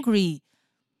get it. angry.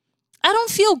 I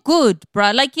don't feel good,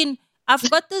 bruh. I've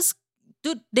got this,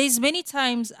 dude. There's many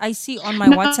times I see on my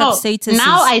WhatsApp No, now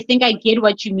statuses. I think I get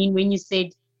what you mean when you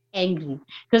said angry.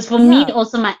 Because for me, Yeah,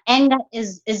 also my anger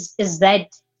is that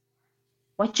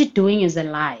what you're doing is a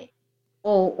lie.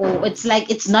 Or it's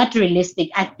like it's not realistic.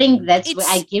 I think that's where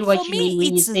I it's get for what you me. mean when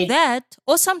you It's said, that,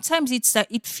 or sometimes it's that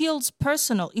it feels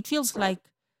personal. It feels like,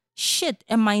 shit.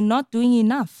 Am I not doing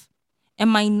enough?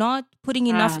 Am I not putting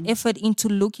enough ah. effort into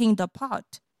looking the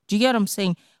part? Do you get what I'm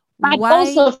saying? But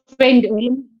Why? also, friend, let me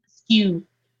ask you,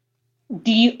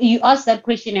 do you ask that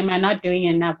question, am I not doing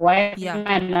enough? Why am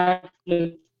I Yeah. not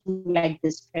looking like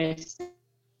this person?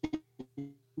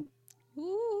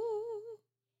 Ooh,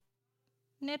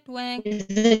 network. Is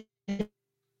it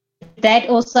that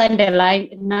also underlying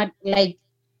not like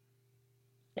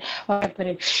how I put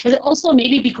it? Is it also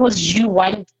maybe because you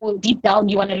want or deep down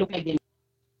you want to look like them?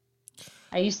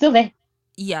 Are you still there?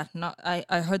 Yeah, no,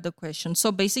 I heard the question.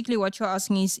 So basically what you're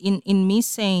asking is in me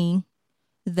saying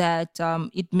that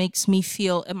it makes me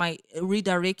feel, am I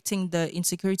redirecting the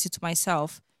insecurity to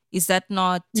myself? Is that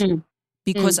not Mm,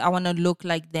 because mm, I want to look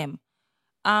like them?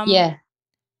 Um yeah.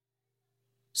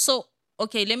 so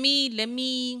okay, let me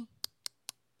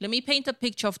paint a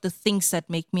picture of the things that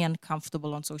make me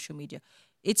uncomfortable on social media.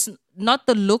 It's not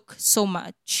the look so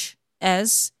much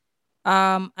as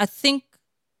I think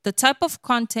the type of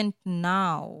content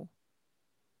now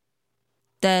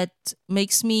that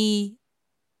makes me,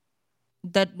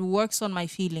 that works on my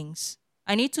feelings.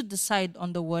 I need to decide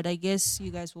on the word. I guess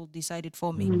you guys will decide it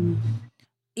for me. Mm,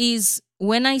 Is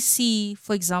when I see,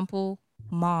 for example,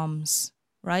 moms,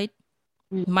 right?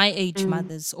 mm, My age mm,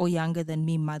 mothers or younger than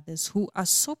me mothers who are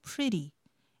so pretty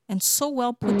and so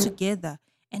well put mm. together,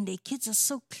 and their kids are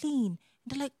so clean.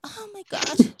 They're like, oh my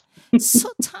God, so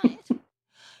tired.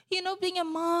 Being a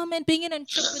mom and being an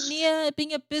entrepreneur,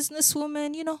 being a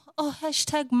businesswoman, oh,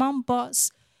 hashtag mom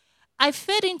boss. I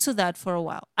fed into that for a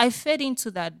while. I fed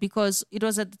into that because it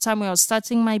was at the time where I was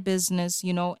starting my business,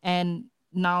 and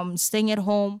now I'm staying at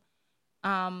home.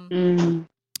 Um, Mm,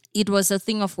 it was a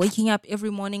thing of waking up every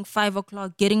morning, 5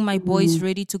 o'clock, getting my boys mm.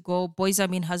 ready to go. Boys, I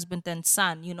mean husband and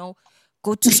son,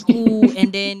 go to school,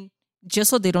 and then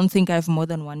just so they don't think I have more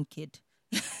than one kid.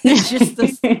 Just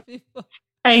those two people,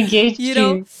 I get you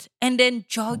know, you. and then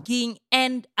jogging.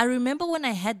 And I remember when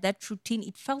I had that routine,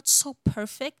 it felt so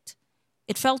perfect.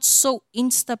 It felt so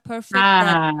insta perfect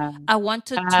that Ah, I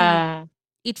wanted to, ah.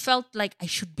 it felt like I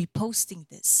should be posting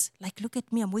this. Like, look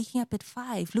at me, I'm waking up at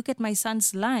 5. Look at my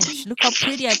son's lunch. Look how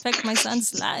pretty I packed my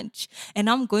son's lunch. And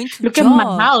I'm going to Look at my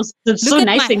jog. house. It's Look so at my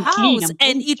nice and clean. house. I'm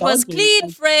And going it was jogging. clean,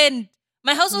 Like, friend.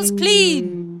 My house was clean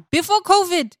mm, before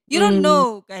COVID. You don't mm.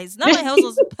 know, guys. Now my house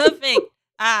was perfect.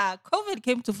 COVID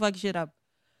came to fuck shit up.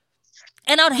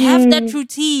 And I'd have that Mm,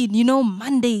 routine,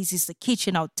 Mondays is the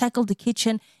kitchen. I'll tackle the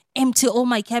kitchen, empty all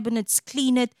my cabinets,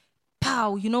 clean it,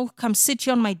 pow, come sit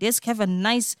here on my desk, have a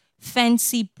nice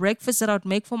fancy breakfast that I'd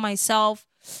make for myself,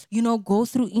 go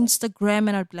through Instagram,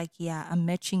 and I'd be like, yeah, I'm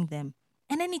matching them.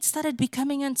 And then it started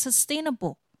becoming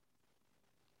unsustainable.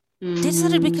 They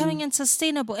started becoming mm.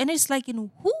 unsustainable. And it's like,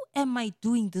 who am I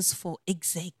doing this for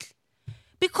exactly?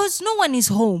 Because no one is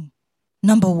home.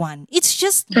 Number one, it's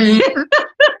just me.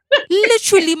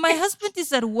 Literally, my husband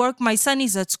is at work, my son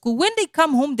is at school. When they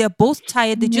come home, they're both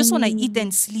tired. They just want to eat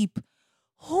and Mm. sleep.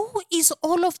 Who is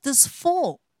all of this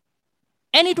for?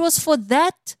 And it was for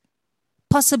that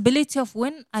possibility of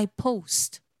when I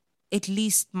post, at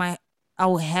least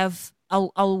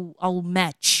I'll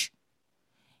match.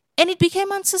 And it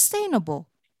became unsustainable.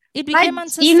 It But became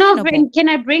you know, unsustainable. Ben, can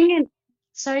I bring in?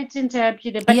 Sorry to interrupt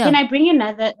you there, but can Yeah. I bring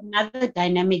another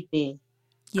dynamic there?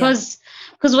 Yeah. Because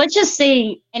what you're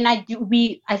saying, and I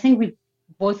think we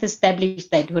both established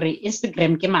that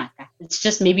Instagram ke maka. It's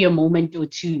just maybe a moment or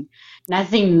two,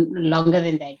 nothing longer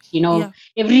than that. Yeah.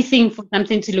 Everything for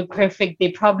something to look perfect,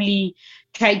 they probably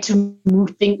try to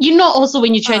move things. Also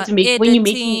when you try to make when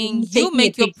Editing. you're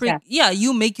taking a picture.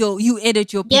 You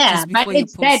edit your pictures Yeah, but before you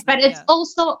it's that. post But them. it's Yeah.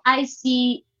 also I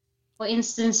see, for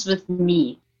instance, with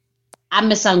me,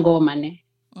 I'm a Sangoma, ne?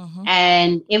 Mm-hmm.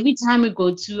 And every time we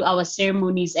go to our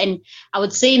ceremonies, and I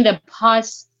would say in the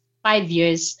past 5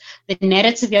 years, the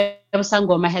narrative of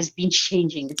Sangoma has been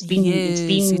changing. It's Yes,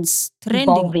 been it's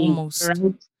trending evolving, almost.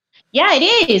 right? Yeah,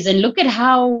 it is. And look at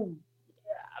how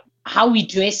we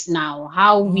dress now,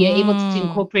 how we are able to Mm,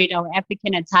 incorporate our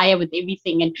African attire with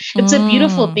everything. And it's a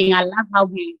beautiful mm, thing. I love how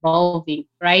we're evolving,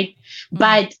 right? mm,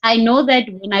 But I know that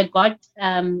when I got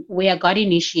where I got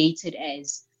initiated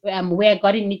where I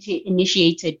got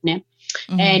initiated, ne?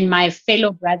 mm. And my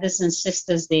fellow brothers and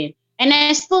sisters there. And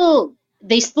they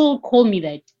still call me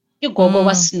that. You gogo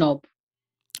was Mm. snob.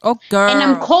 Oh, And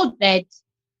I'm girl. called that,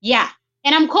 yeah.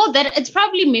 And I'm called that. It's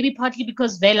probably maybe partly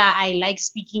because Vela, I like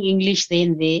speaking English there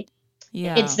and there.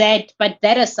 It's Yeah. that, but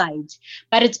that aside.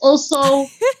 But it's also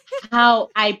how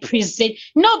I present.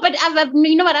 No, but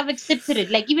you know what? I've accepted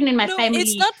it. Like even in my No, it's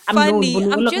family, not I'm known.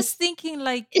 funny. I'm just thinking,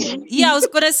 like, yeah, I was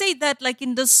gonna say that, like,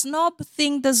 in the snob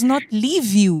thing does not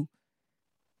leave you.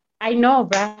 I know,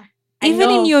 bruh. I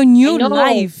Even in know. your I new know.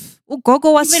 life. Oh,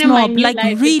 Gogo was Even in my snob. new Like,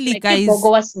 life, it's really, like you go guys.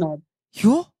 go a snob.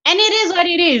 Yo? And it is what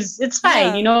it is. It's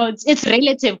fine, Yeah. it's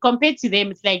relative compared to them.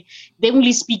 It's like they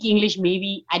only speak English.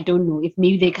 Maybe I don't know if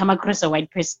maybe they come across a white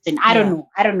person. I don't Yeah. know.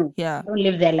 I don't know. Yeah. They don't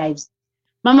live their lives.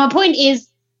 But my point is,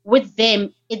 with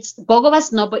them, it's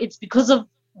Gogovas no, but it's because of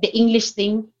the English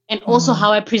thing and also Mm,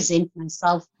 how I present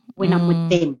myself when I'm with mm,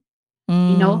 them.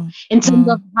 mm, In terms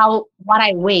of mm, how what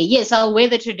I wear. Yes, I'll wear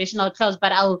the traditional clothes,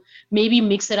 but I'll maybe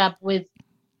mix it up with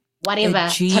A whatever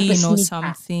type of jean or sneaker.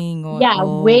 something, or Yeah,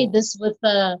 wear oh. this with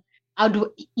a,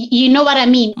 you know what I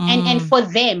mean? And Mm, for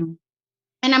them,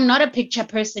 and I'm not a picture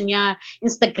person, yeah,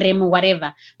 Instagram or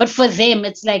whatever. But for them,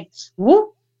 it's like,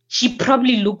 whoo, she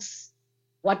probably looks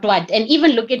what. And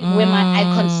even look at where I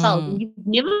consult. mm, And you've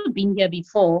never been here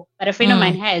before, but a friend of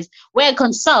mine mm, has. Where I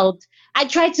consult, I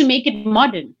try to make it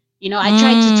modern. I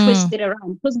try to twist mm. it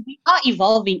around because we are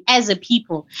evolving as a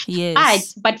people. But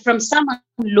Yes. but from someone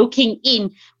looking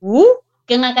in, woo,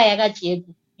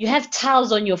 you have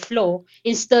tiles on your floor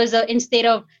instead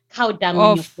of cow dung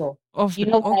on your Of floor. of You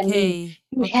know what I mean? okay.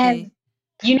 You have, Okay.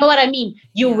 you know what I mean?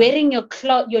 You're Yeah. wearing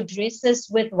your dresses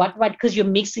with what because you're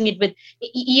mixing it with,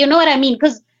 you know what I mean?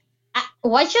 Because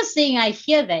what you're saying, I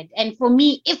hear that. And for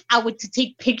me, if I were to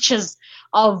take pictures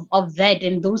of that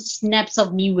and those snaps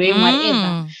of me wearing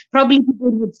whatever, Mm. probably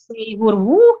people would say,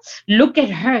 "Woo, look at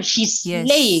her, she's Yes.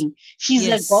 slaying. She's a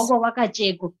Yes. gogo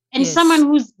wakajego." And someone Yes.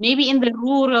 who's maybe in the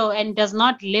rural and does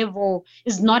not live or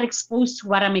is not exposed to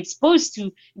what I'm exposed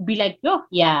to, be like, "Oh,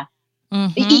 yeah."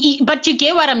 Mm-hmm. But you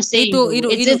get what I'm It saying, will, though. it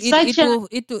will, It's it will, it's it, such it a will,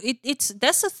 it will, it's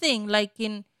that's the thing. Like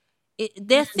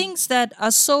there are things that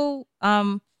are so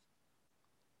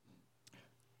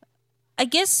I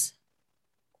guess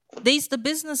there's the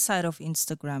business side of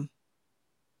Instagram.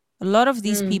 A lot of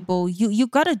these mm, people, you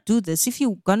gotta do this if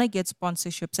you're gonna get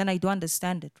sponsorships, and I do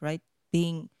understand it, right?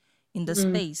 Being in the mm,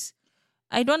 space,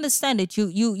 I do understand it.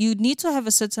 You need to have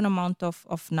a certain amount of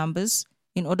numbers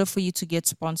in order for you to get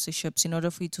sponsorships, in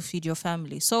order for you to feed your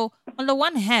family. So on the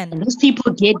one hand,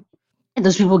 and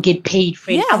those people get paid,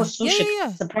 friend. I yeah, was so yeah, yeah,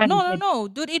 yeah. surprised No, no, that no,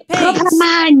 dude, it proper pays.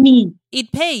 money,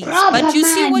 It pays. proper But you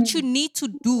see what you money. need to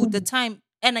do the time.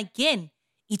 And again,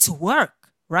 it's work,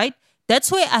 right?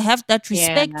 That's why I have that Yeah,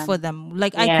 respect for them.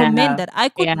 Like I commend yeah, that. I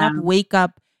could yeah, not wake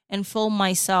up and film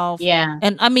myself. yeah.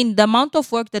 And I mean the amount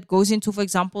of work that goes into, for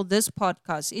example, this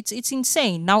podcast, it's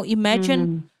insane. Now imagine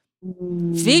Mm,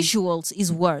 mm. visuals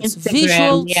is worse. Instagram,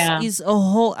 Visuals yeah. is a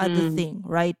whole other Mm. thing,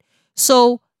 right?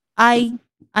 So I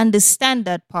understand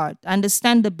that part,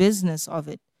 understand the business of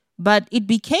it. But it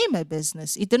became a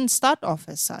business. It didn't start off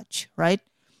as such, right?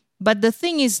 But the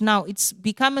thing is now it's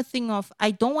become a thing of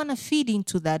I don't want to feed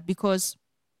into that because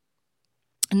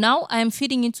now I am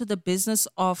feeding into the business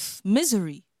of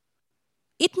misery.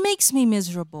 It makes me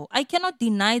miserable. I cannot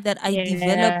deny that I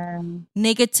develop Yeah.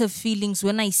 negative feelings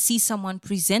when I see someone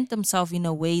present themselves in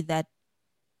a way that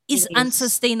is Yes.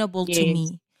 unsustainable to Yes.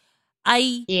 me.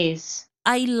 I Yes.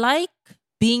 I like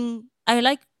I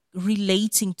like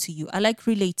relating to you. I like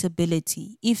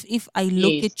relatability. If I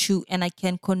look Yes. at you and I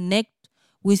can connect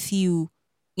with you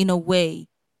in a way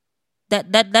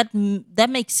that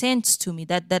makes sense to me,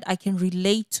 that I can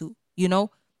relate to,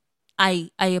 I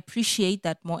appreciate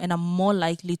that more, and I'm more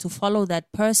likely to follow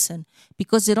that person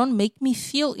because they don't make me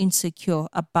feel insecure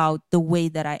about the way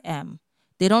that I am.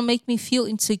 They don't make me feel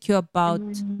insecure about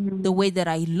the way Mm. that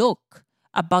I look,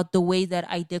 about the way that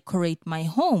I decorate my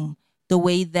home, the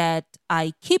way that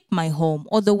I keep my home,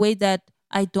 or the way that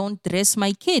I don't dress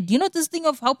my kid. You know, this thing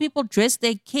of how people dress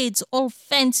their kids all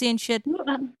fancy and shit.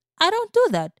 I don't do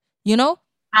that, you know?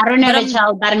 I don't But have a I'm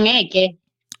child, but ngeke.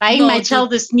 Buying no, my dude.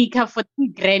 child a sneaker for 2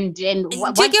 grand, and Do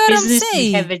what, you what get what I'm business do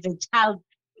you have saying? as a child?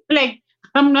 Like,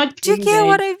 I'm not Do you doing get that.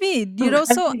 what I mean?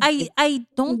 So I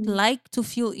don't like to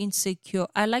feel insecure.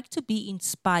 I like to be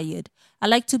inspired. I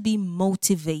like to be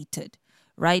motivated,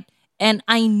 right? And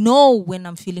I know when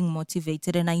I'm feeling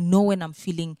motivated, and I know when I'm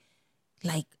feeling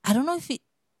like I don't know if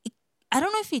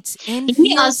it's Let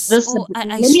me ask envious, this. or I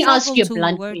Let me ask struggle you a to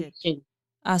blunt word it. question.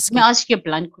 Ask Let me it. ask you a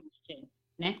blunt question.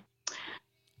 Ne?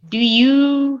 Do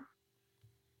you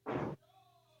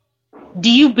do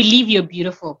you believe you're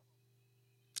beautiful?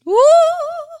 Woo!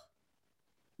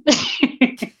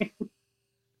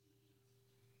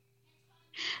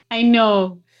 I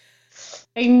know.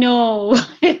 I know.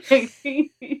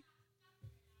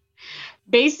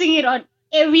 Basing it on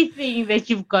everything that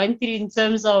you've gone through in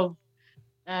terms of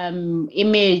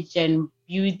image and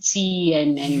beauty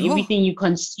and Yo. everything you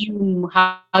consume,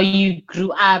 how you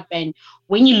grew up, and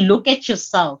when you look at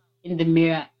yourself in the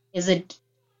mirror, is it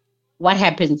what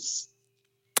happens?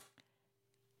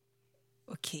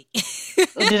 Okay.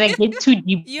 Or did I get too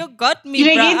deep? You got me, Did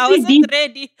I bro. get I too wasn't deep?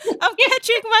 ready. I'm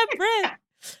catching my breath.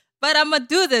 But I'm gonna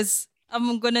do this.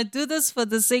 I'm gonna do this for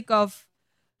the sake of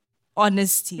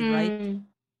honesty, right? Hmm.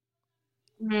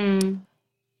 Hmm.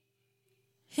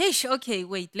 Hish, okay,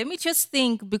 wait. Let me just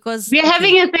think because We're okay.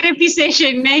 having a therapy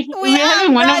session. Like, We we're are,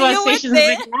 having one bro. of our You went sessions,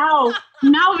 there. but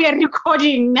now we are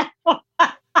recording.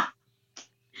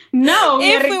 Now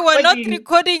we are If we were not recording.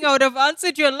 recording, I would have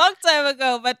answered you a long time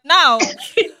ago. But now,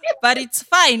 but it's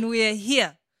fine. We are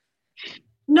here.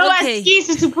 No Okay.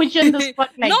 excuses to put you on the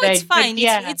spot No, like it's that. But fine.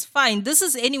 yeah. It's fine. This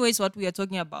is anyways what we are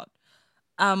talking about.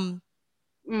 Um,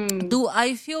 Mm, do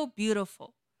I feel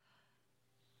beautiful?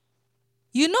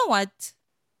 You know what?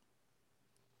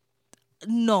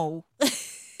 No.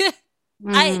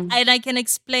 mm, I can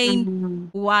explain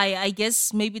mm, why. I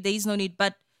guess maybe there is no need,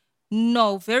 but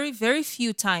no, very very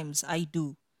few times I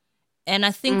do. And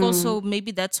I think mm, also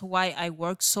maybe that's why I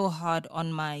work so hard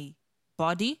on my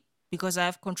body, because I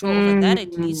have control over that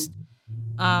at mm. least.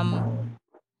 Um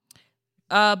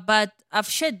but I've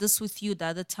shared this with you the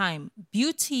other time.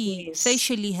 Beauty Yes.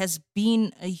 facially has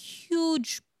been a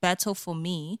huge battle for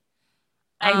me.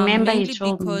 I remember you Mainly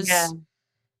told me, yeah. because,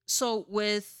 so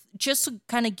with, just to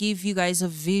kind of give you guys a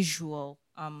visual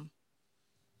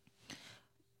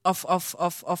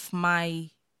of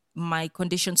my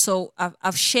condition. So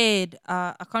I've shared,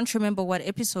 I can't remember what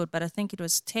episode, but I think it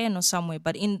was 10 or somewhere,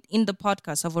 but in the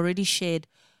podcast I've already shared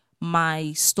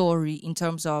my story in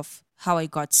terms of how I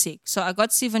got sick. So I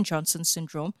got Steven Johnson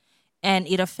syndrome, and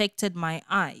it affected my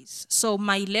eyes. So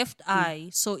my left Mm. eye,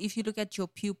 so if you look at your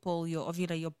pupil, your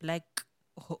ovula, your black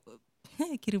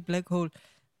kitty black hole,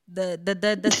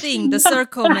 the thing, the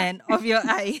circle, man, of your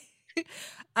eye.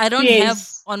 I don't have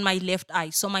Yes. on my left eye.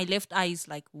 So my left eye is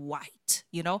like white,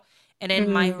 And then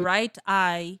my Mm, right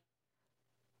eye,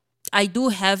 I do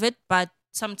have it, but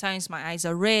sometimes my eyes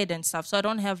are red and stuff. So I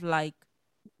don't have like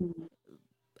mm,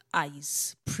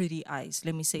 eyes, pretty eyes,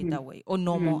 let me say it mm, that way, or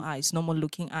normal mm. eyes, normal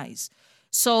looking eyes.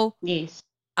 So Yes.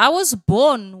 I was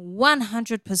born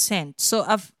 100%. So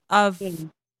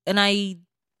Yeah. and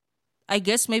I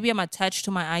guess maybe I'm attached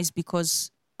to my eyes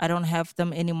because I don't have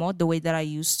them anymore the way that I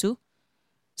used to.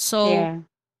 So Yeah.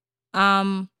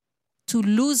 um to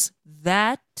lose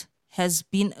that has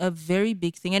been a very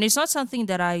big thing, and it's not something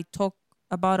that I talk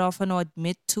about often or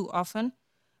admit to often,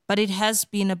 but it has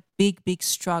been a big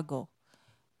struggle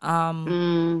um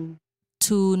Mm,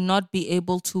 to not be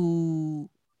able to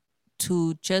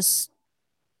just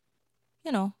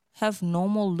have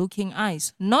normal looking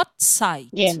eyes, not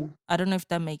yeah. sight. I don't know if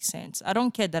that makes sense. I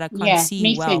don't care that I can't Yeah. see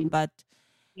Makes well, sense. but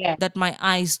Yeah. that my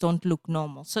eyes don't look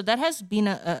normal. So that has been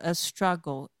a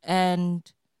struggle.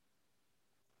 And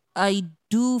I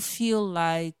do feel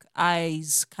like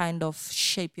eyes kind of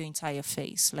shape your entire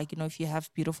face. Like, if you have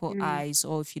beautiful Mm. eyes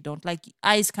or if you don't, like,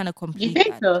 eyes kind of You complete think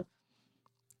that. so?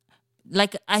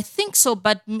 Like, I think so,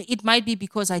 but it might be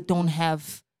because I don't Mm.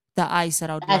 have the eyes that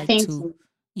I would I like think to. so.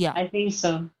 Yeah. I think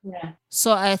so. Yeah.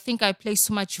 So I think I place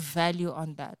too much value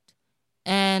on that.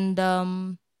 And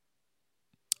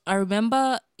I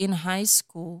remember in high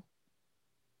school.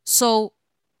 So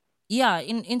yeah,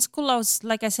 in school I was,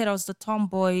 like I said, I was the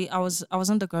tomboy. I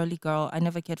wasn't the girly girl. I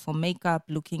never cared for makeup,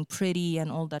 looking pretty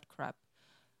and all that crap.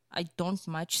 I don't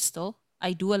much still.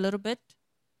 I do a little bit,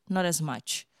 not as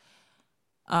much.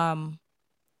 Um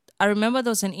I remember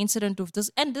there was an incident with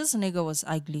this, and this nigga was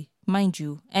ugly, mind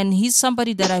you. And he's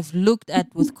somebody that I've looked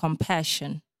at with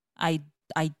compassion. I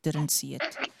I didn't see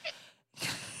it.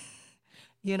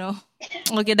 You know?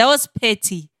 Okay, that was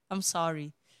petty. I'm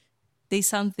sorry. There's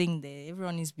something there.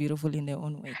 Everyone is beautiful in their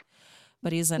own way.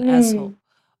 But he's an Mm. asshole.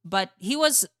 But he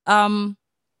was one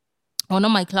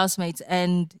of my classmates,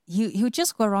 and he would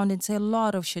just go around and say a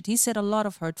lot of shit. He said a lot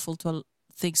of hurtful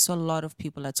things to a lot of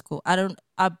people at school.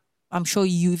 I'm sure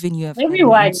you have had Everyone,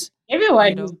 wounds, you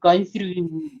everyone has know. gone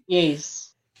through.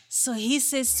 Yes. So he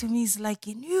says to me, he's like,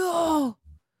 yo,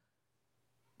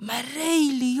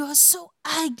 Mareli, you're so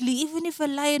ugly. Even if a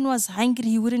lion was hungry,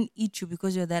 he wouldn't eat you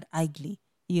because you're that ugly.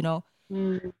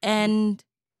 Mm. And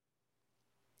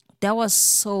that was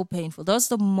so painful. That was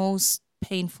the most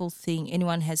painful thing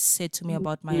anyone has said to me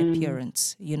about my Mm.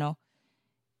 appearance.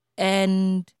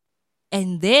 And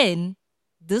then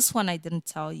this one I didn't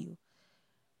tell you.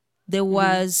 There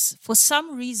Mm. was, for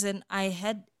some reason, I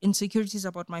had insecurities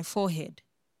about my forehead,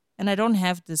 and I don't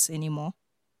have this anymore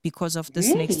because of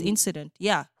this next Really? incident.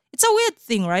 Yeah. It's a weird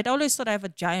thing, right? I always thought I have a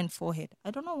giant forehead.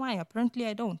 I don't know why. Apparently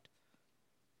I don't.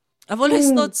 I've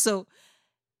always Mm. thought so.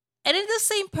 And then the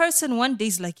same person one day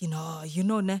is like, ne,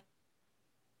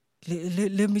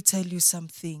 let me tell you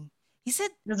something. He said,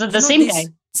 The same this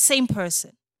guy. same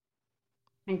person.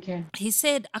 Okay. He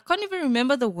said, I can't even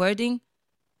remember the wording,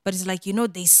 but it's like,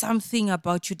 there's something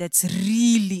about you that's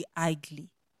really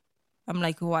ugly. I'm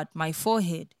like, what? My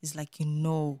forehead is like,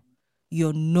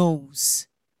 your nose.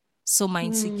 So my Mm.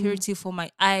 insecurity for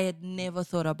I had never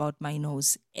thought about my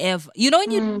nose ever.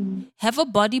 When you Mm. have a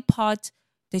body part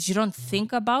that you don't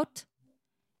think about,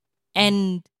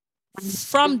 and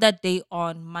from that day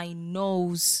on, my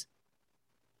nose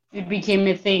It became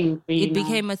a thing for It you now.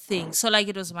 became a thing. So like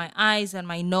it was my eyes and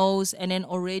my nose, and then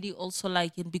already also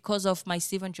like because of my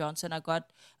Steven Johnson, I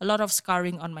got a lot of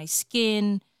scarring on my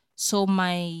skin. So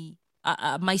my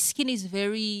skin is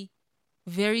very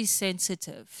very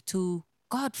sensitive to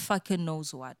God fucking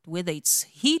knows what, whether it's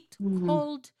heat, Mm.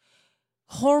 cold,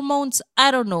 hormones.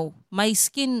 I don't know. My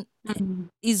skin Mm.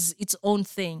 is its own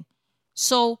thing.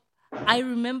 So I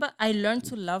remember I learned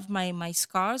to love my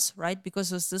scars, right?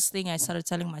 Because it was this thing I started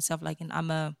telling myself, like,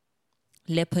 I'm a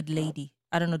leopard lady.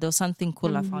 I don't know. There was something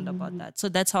cool I found about Mm. that. So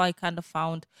that's how I kind of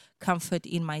found comfort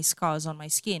in my scars on my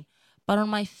skin. But on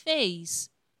my face,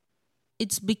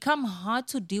 it's become hard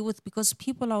to deal with because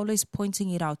people are always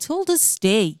pointing it out. Till this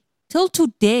day, till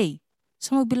today,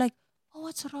 someone will be like, "Oh,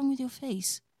 what's wrong with your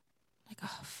face?" Like,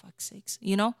 oh, fuck's sakes,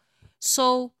 you know?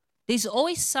 So there's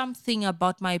always something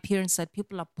about my appearance that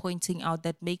people are pointing out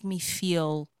that make me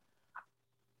feel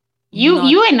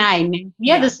not, You and I, man,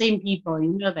 we are the yeah. same people.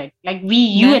 You know that. Like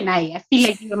you Nah. and I feel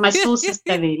like you're my soul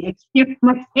sister. There. Like you're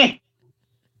my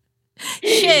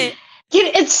Shit.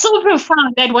 It's so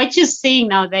profound that what you're saying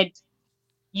now, that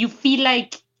you feel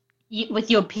like with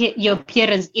your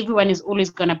appearance, everyone is always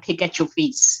gonna pick at your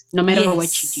face, no matter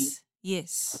what you do. Yes.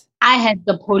 Yes. I had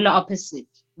the polar opposite,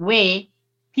 where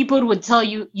people would tell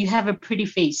you you have a pretty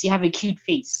face, you have a cute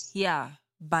face, Yeah.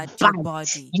 But but your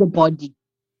body. your body.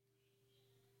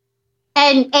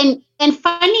 And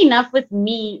funny enough, with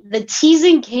me, the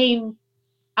teasing came.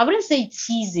 I wouldn't say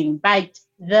teasing, but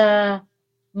the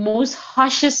most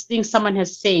harshest thing someone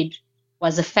has said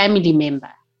was a family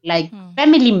member, like Hmm.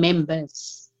 family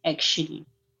members, actually.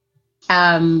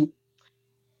 Um,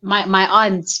 my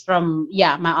aunts from,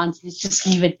 yeah, my aunts, let's just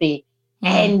leave it there. Hmm.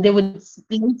 And they would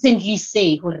blatantly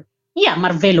say, yeah,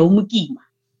 Marvelo Mukima.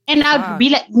 And I'd Fuck. be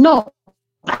like, no,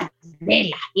 but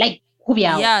Vela, like,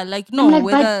 Hubiao. Yeah. Like, I'm no, like, but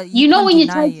whether you when can't you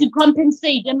deny try to it.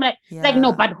 compensate, I'm like,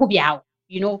 no, Yeah. but Hubiao,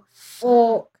 you know.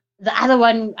 Or Fuck. the other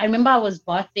one, I remember I was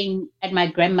bathing at my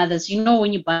grandmother's. You know,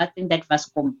 when you're bathing that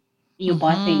vascom, you're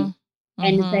Mm-hmm. bathing,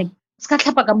 and it's Mm-hmm. like, "Ska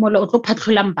tlhapa ka mola, o tlo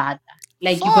phatlolang bata."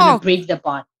 Like you're gonna Fuck. break the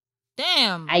bath.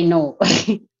 Damn. I know.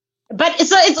 But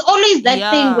so it's always that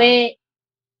thing Yeah. where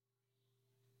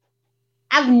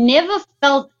I've never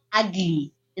felt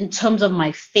ugly in terms of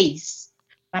my face,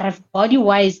 but I've body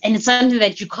wise, and it's something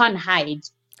that you can't hide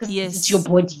because it's your Yes.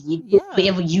 body. It goes Yeah.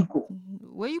 wherever you go.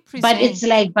 Where you But it's present.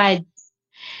 like,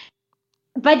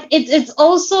 but it's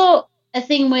also a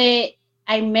thing where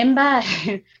I remember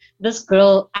this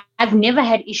girl. I've never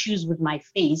had issues with my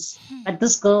face, but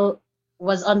this girl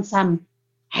was on some.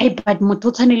 Hey, but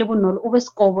mototsanele bonolo, always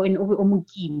cover and over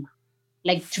omukima,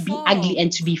 like to be ugly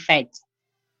and to Fuck. be fat.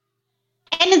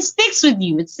 And it sticks with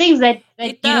you. It's things that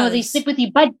It they stick does. with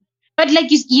you. But like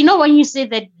you know when you say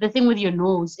that the thing with your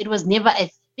nose, it was never a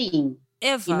thing.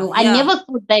 Ever. I Yeah. never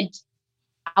thought that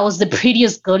I was the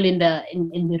prettiest girl in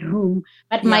the room,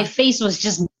 but my Yeah. face was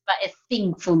just never a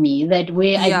thing for me. That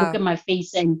way I'd look Yeah. at my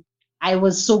face and I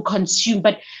was so consumed.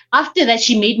 But after that,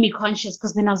 she made me conscious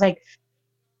because then I was like,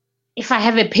 if I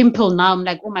have a pimple now, I'm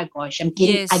like, oh my gosh, I'm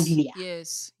getting Yes. uglier.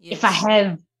 Yes. If I Yes.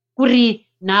 have kuri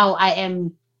now, I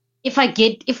am. If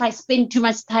I spend too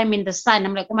much time in the sun,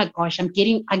 I'm like, oh my gosh, I'm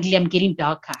getting ugly. I'm getting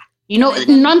darker. Can I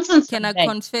even Nonsense can like I that.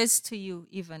 confess to you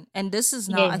even? And this is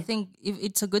now, I Yeah. think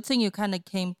it's a good thing you kind of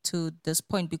came to this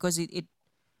point because it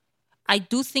I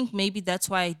do think maybe that's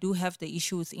why I do have the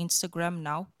issue with Instagram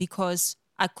now because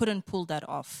I couldn't pull that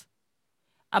off.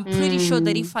 I'm pretty sure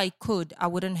that Mm, if I could, I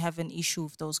wouldn't have an issue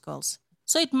with those girls.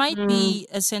 So it might mm, be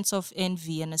a sense of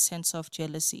envy and a sense of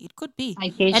jealousy. It could be. I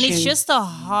And get it's you. just a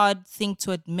hard thing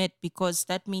to admit because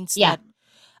that means Yeah. that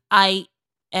I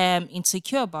am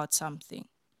insecure about something.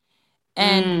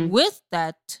 And Mm, with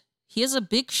that, here's a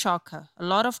big shocker. A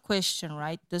lot of question,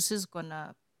 right? This is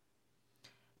gonna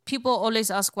people always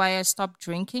ask why I stopped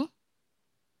drinking.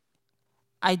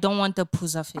 I don't want a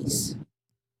puza face.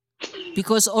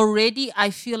 Because already I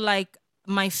feel like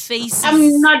my face I'm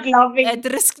is not at laughing.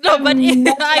 risk. No, but I'm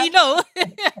not I laughing. know.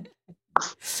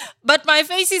 But my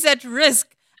face is at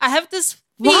risk. I have this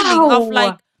feeling of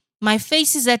like Wow. my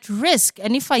face is at risk.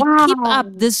 And if I keep up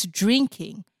Wow. this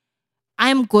drinking,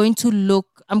 I'm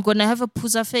gonna have a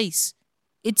puza face.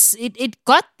 It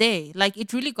got there. Like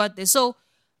it really got there. So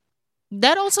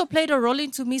that also played a role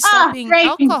into me Ah, stopping friend.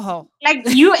 alcohol. Like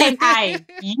you and I.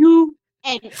 You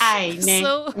and I, ne?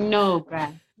 So No,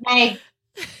 bruh. Like,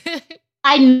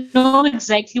 I know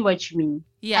exactly what you mean.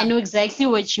 I yeah. know exactly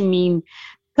what you mean.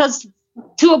 Because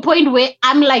to a point where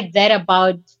I'm like that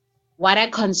about what I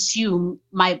consume,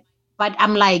 but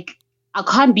I'm like, I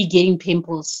can't be getting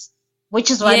pimples,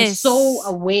 which is why I'm so Yes.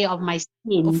 aware of my Of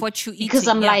skin what you because eating.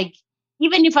 I'm Yeah. like,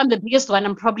 even if I'm the biggest one,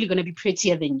 I'm probably going to be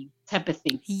prettier than you, type of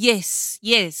thing. Yes,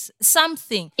 yes,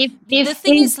 something. If The if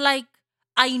thing if is, like,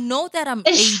 I know that I'm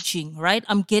ish, aging, right?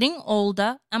 I'm getting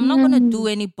older. I'm not gonna do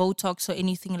mm, any Botox or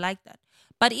anything like that.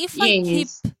 But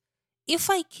yes, if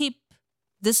I keep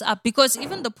this up, because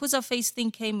even the pusa face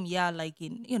thing came, yeah, like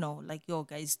in, like, yo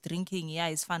guys drinking, yeah,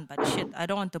 it's fun, but shit, I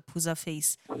don't want a pusa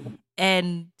face.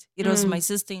 And it was my mm,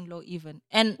 sister-in-law even,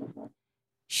 and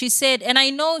she said, and I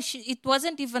know it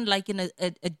wasn't even like in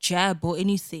a jab or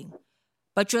anything,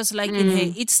 but just like in her,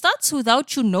 mm. it starts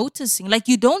without you noticing. Like,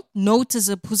 you don't notice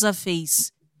a pusa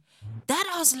face.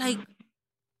 That I was like,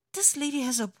 this lady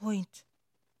has a point.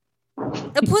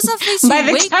 A pusa face, you By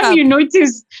the wake time you up.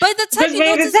 notice, By the time because you by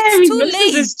the notice, it's time you too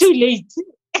notice, it's late. too late.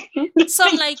 So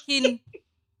I'm like,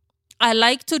 I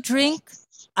like to drink.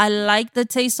 I like the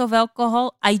taste of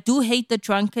alcohol. I do hate the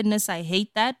drunkenness. I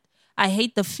hate that. I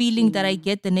hate the feeling that I Mm,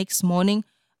 get the next morning.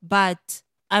 But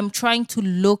I'm trying to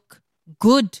look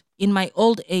good in my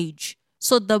old age.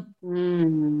 So the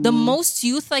mm. most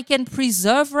youth I can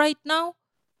preserve right now,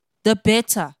 the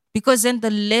better. Because then the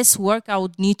less work I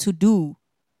would need to do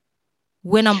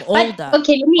when I'm But older,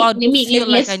 okay, or feel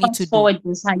like I let's need to fast do. forward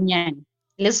this, Hanyan.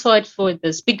 Let's fast forward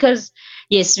this because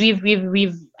yes, we've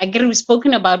again we've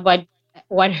spoken about what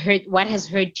has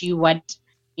hurt you, what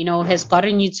has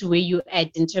gotten you to where you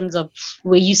at in terms of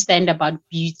where you stand about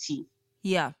beauty.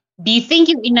 Yeah. Do you think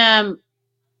you in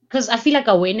because I feel like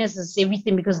awareness is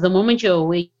everything because the moment you're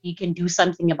aware, you can do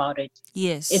something about it.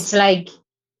 Yes. It's like,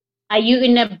 are you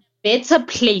in a better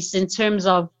place in terms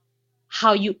of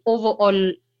how you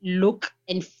overall look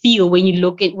and feel when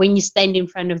you stand in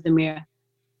front of the mirror?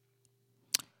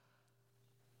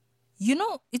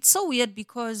 It's so weird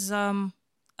because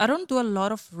I don't do a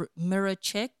lot of mirror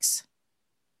checks.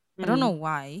 I don't know Mm,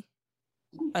 why.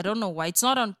 I don't know why. It's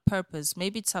not on purpose.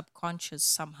 Maybe it's subconscious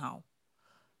somehow.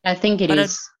 I think it But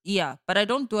is. but I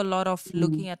don't do a lot of Mm,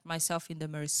 looking at myself in the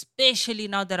mirror, especially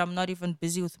now that I'm not even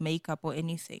busy with makeup or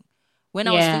anything. When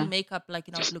I was doing yeah. makeup, like,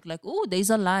 I would look like, oh, there's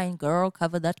a line, girl,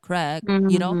 cover that crack.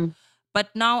 Mm,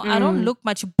 But now I don't mm, look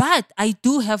much, but I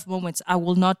do have moments, I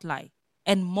will not lie.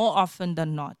 And more often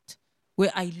than not,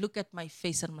 where I look at my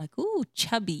face and I'm like, ooh,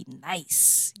 chubby,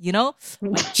 nice.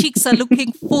 My cheeks are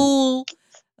looking full.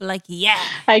 Like, yeah,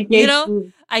 I you get know,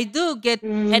 you. I do get,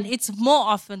 and Mm, it's more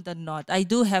often than not. I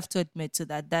do have to admit to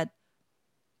that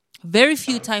very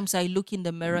few times I look in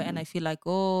the mirror and I feel like,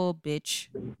 oh, bitch,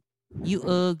 you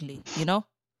ugly.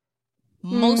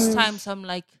 Most mm. times I'm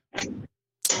like,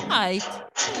 right,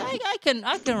 I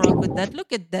can rock with that.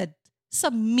 Look at that,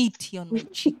 some meat on my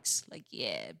cheeks. Like,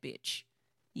 yeah, bitch,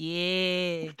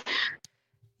 yeah,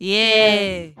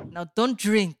 Yeah. yeah. Now don't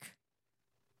drink,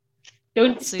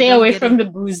 Don't so you stay don't away get from a the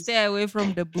booze. stay away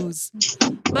from the booze.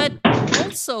 But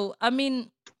also, I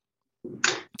mean,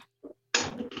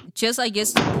 just I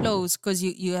guess to close, because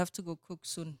you have to go cook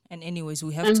soon, and anyways,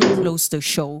 we have to Mhm. close the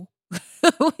show.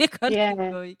 We can't keep Yeah.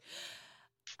 going.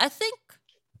 I think,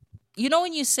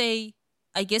 when you say,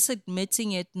 I guess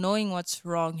admitting it, knowing what's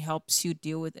wrong helps you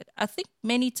deal with it. I think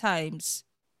many times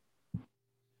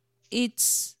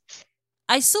it's,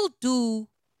 I still do,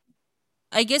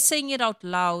 I guess saying it out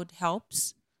loud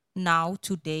helps now,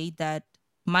 today, that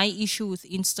my issue with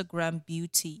Instagram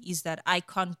beauty is that I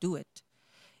can't do it.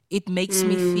 It makes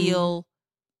me Mm. feel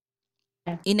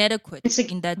Yeah. inadequate It's a,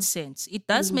 in that sense. It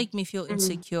does mm, make me feel mm.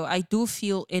 insecure. I do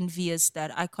feel envious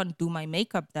that I can't do my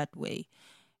makeup that way.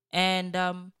 And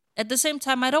at the same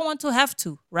time, I don't want to have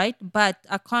to, right? But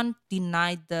I can't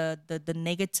deny the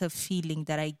negative feeling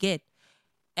that I get.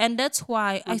 And that's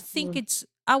why I think Mm.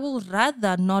 I will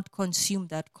rather not consume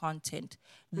that content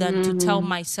than to tell Mm.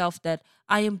 myself that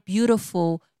I am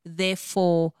beautiful,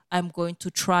 therefore I'm going to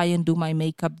try and do my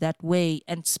makeup that way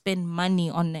and spend money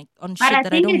on But shit I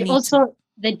that I think don't it need to. also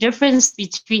the difference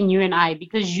between you and I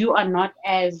because you are not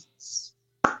as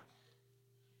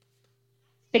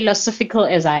philosophical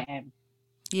as I am.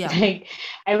 Yeah. Like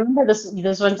I remember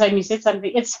this one time you said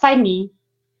something. It's funny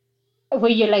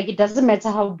where you're like, it doesn't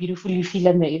matter how beautiful you feel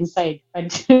on the inside,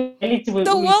 but reality will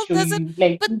The always world show doesn't, you.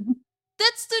 Like but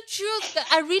that's the truth.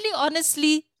 I really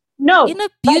honestly, no, in a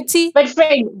beauty, but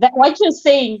friend, that what you're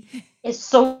saying is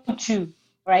so true,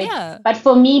 right? yeah. But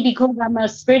for me, because I'm a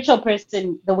spiritual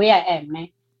person, the way I am,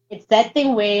 it's that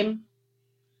thing where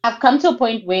I've come to a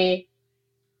point where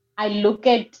I look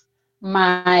at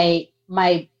my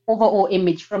overall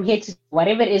image from here to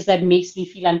whatever it is that makes me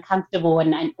feel uncomfortable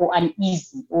or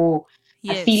uneasy or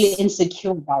I feel Yes.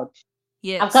 insecure about.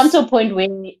 I've come to Yes. a point where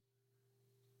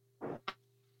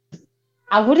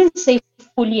I wouldn't say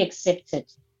fully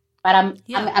accepted, but I'm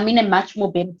Yeah. I'm in a much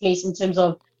more better place in terms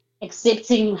of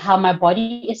accepting how my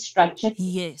body is structured. My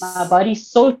Yes. body is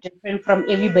so different from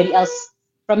everybody else,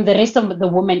 from the rest of the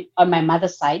women on my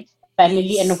mother's side,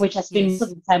 family, and of Yes. which I spend most of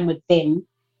Yes. the time with them.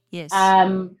 Yes.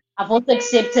 I've also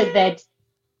accepted that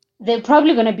there's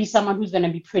probably going to be someone who's going to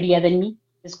be prettier than me.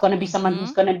 There's going to be someone who's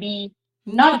Mm-hmm. going to be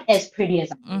not Not. as pretty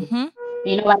as I am. Mm-hmm.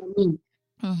 You know what I mean?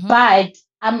 Mm-hmm. But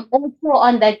I'm also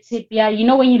on that tip. Yeah, you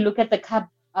know, when you look at the cup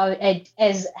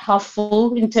as half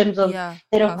full in terms of Yeah.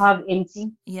 instead of Half. half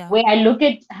empty, Yeah. where I look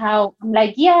at how I'm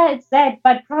like, yeah, it's that,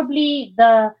 but probably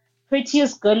the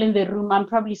prettiest girl in the room, I'm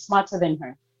probably smarter than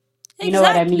her. You know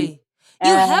what I mean? Exactly.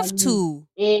 You have Um, to.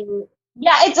 eh,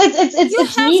 yeah, You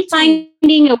it's have me to.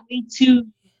 finding a way to.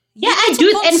 Yeah, You need I to do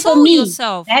it, and for console me,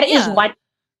 yourself. that is Yeah. what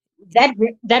that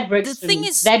The works for thing me.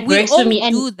 is, That we works for all me,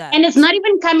 do and that. it's not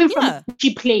even coming from a Yeah.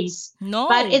 pushy place, but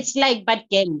No. it's like, but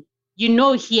again, you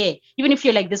know, here, even if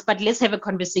you're like this, but let's have a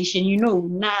conversation. You know,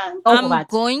 nah, go I'm about.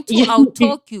 going to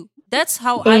outtalk you. That's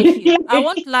how I feel. I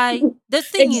won't lie. The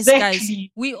thing is, guys,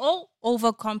 Exactly. we all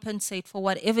overcompensate for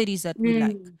whatever it is that we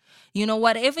like. Mm, You know,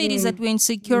 whatever it is that mm, we're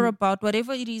insecure mm. about,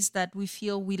 whatever it is that we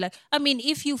feel we like. I mean,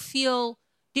 if you feel,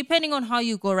 depending on how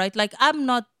you go, right? Like, I'm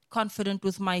not confident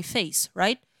with my face,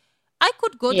 right? I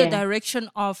could go the Yeah. direction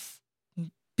of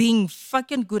being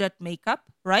fucking good at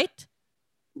makeup, right?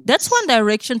 That's one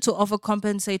direction to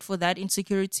overcompensate for that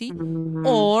insecurity. Mhm.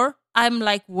 Or I'm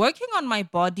like working on my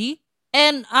body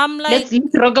and I'm like,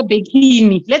 Let's rock a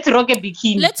bikini. Let's rock a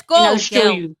bikini, let's and I'll go, show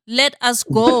girl. you. Let us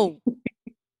go.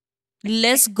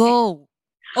 Let's go.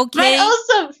 But Okay.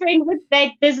 also, friend, with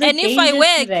that, there's a And if I danger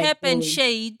wear to a that, cap and though.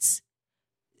 shades,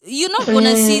 you're not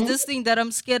gonna see Mm. this thing that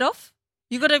I'm scared of.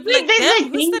 You're gonna be But like, there's damn, a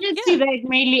who's that danger to girl? that,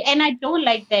 mainly, and I don't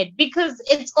like that because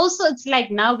it's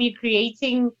like now we're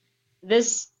creating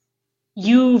this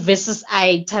you versus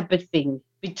I type of thing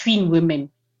between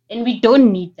women, and we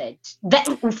don't need that. That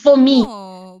for me,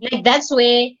 No. like that's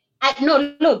where I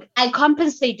no look. I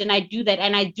compensate and I do that,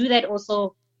 and I do that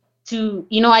also to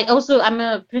I'm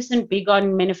a person big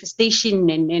on manifestation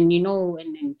and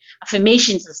and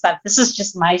affirmations and stuff. This is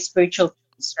just my spiritual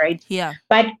piece, right? Yeah.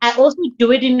 But I also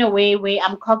do it in a way where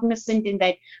I'm cognizant in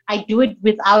that I do it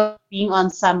without being on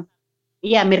some,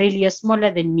 yeah, Mirelle, you're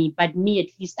smaller than me, but me at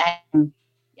least I am.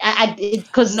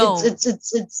 Because No.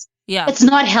 Yeah. it's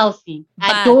not healthy.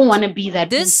 I don't But want to be that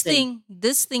person.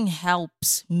 this thing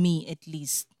helps me at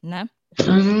least. Nah?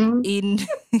 Mhm. In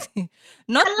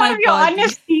not I my love your body.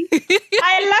 honesty.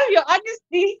 I love your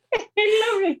honesty. I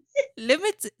love it.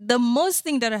 Limit the most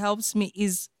thing that helps me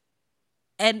is,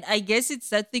 and I guess it's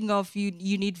that thing of you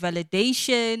need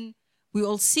validation. We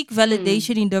all seek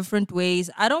validation Mm. in different ways.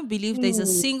 I don't believe there's a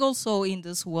Mm. single soul in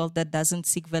this world that doesn't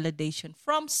seek validation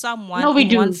from someone No, we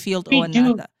in one do. field or We do.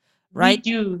 another, We right?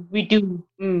 do. We do.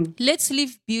 Mm. Let's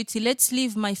leave beauty, let's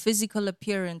leave my physical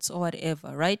appearance or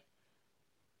whatever, right?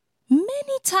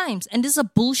 Many times, and this is a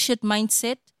bullshit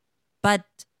mindset, but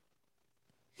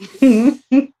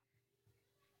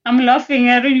I'm laughing.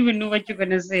 I don't even know what you're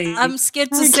gonna say. I'm scared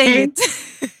to say Okay. it.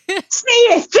 Say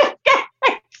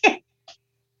it.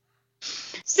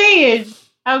 Say it.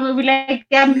 I will be like,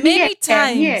 I'm here. many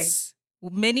I'm here. times,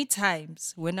 many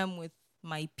times when I'm with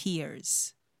my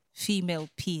peers, female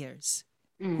peers,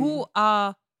 who Mm.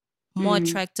 are more Mm.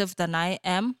 attractive than I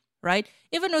am, right?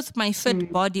 Even with my fit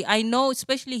Mm. body, I know,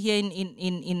 especially here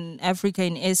in Africa,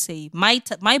 in SA,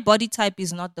 my body type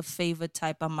is not the favorite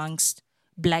type amongst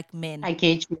black men. I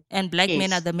get you. And black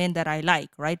men are Yes. the men that I like,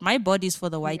 right? My body is for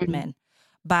the white Mm. man.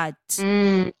 But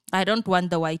Mm. I don't want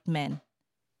the white man.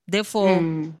 Therefore,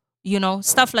 Mm.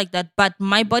 stuff like that. But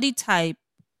my body type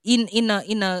in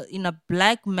a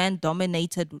black man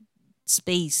dominated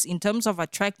space in terms of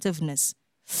attractiveness,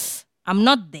 I'm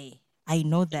not there. I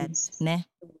know that, Yes. ne?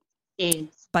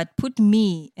 Yes. But put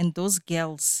me and those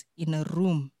girls in a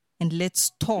room and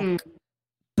let's Mm. talk.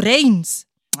 Brains.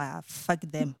 Ah, fuck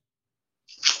them.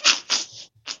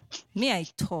 Me, I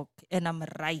talk and I'm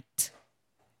right.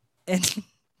 And I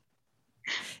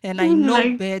and I don't know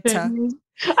like that. better.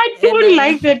 I And don't I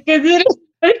like that because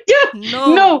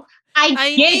no, no, I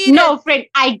I get need no it. friend.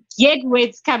 I get where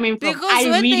it's coming from. Because I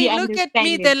when really they look at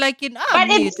me, understand it. they're like, But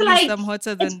me it's at least like I'm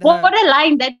hotter it's than her.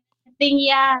 borderline that thing,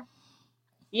 yeah.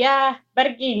 Yeah, but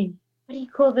again, what do you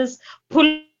call this?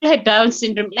 Pull her down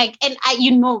syndrome. Like, and It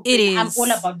friend, I'm all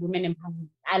is. about women empowerment.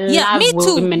 I Yeah, me love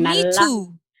too. women. I Me love,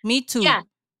 too. Me too. yeah.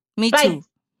 Me But too.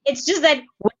 it's just that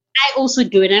when I also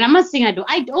do it, and I'm not saying I do.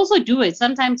 I also do it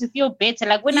sometimes to feel better.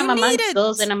 Like when You I'm need amongst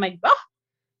girls, and it. I'm like, oh,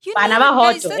 You need panama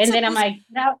it, guys. hoto, That's and a then I'm boost. like,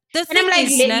 now, The and I'm thing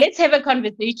like, is, ne, let's have a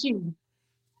conversation.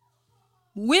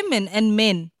 women and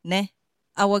men, ne,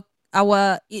 our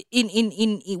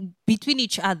in between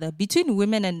each other, between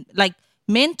women and like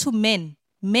men to men.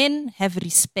 men have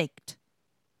respect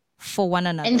for one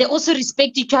another. And they also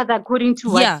respect each other according to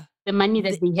what the money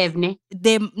that they have, ne?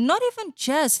 They not even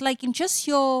just like in just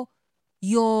your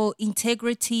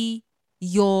integrity,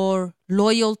 your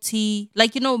loyalty.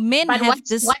 Like, men But have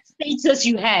this. What status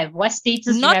you have? What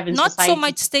status you have in not society? so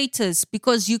much status,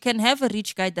 because you can have a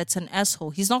rich guy that's an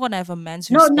asshole. He's not gonna have a man's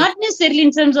No, respect. not necessarily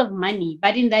in terms of money,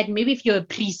 but in that maybe if you're a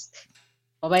priest.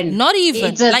 Not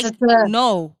even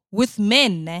no. With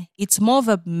men, it's more of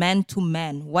a man to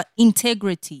man. What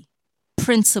integrity,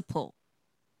 principle,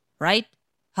 right?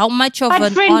 How much of but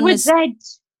an friend, honest? With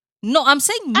that, no, I'm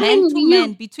saying man to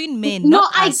man, between men. No,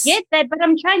 not I us. get that, but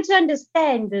I'm trying to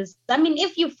understand this. I mean,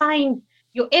 if you find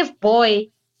your F boy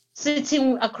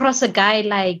sitting across a guy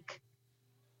like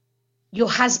your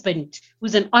husband,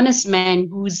 who's an honest man,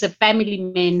 who's a family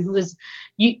man,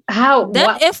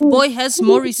 F boy has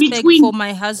more respect for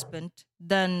my husband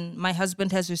than my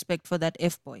husband has respect for that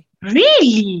F boy.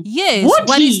 Really? Yes.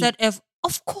 What is that F?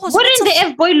 Of course. Wouldn't the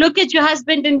F boy look at your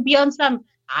husband and be on some?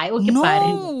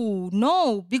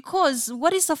 No, because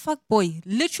what is a fuck boy?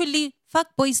 Literally,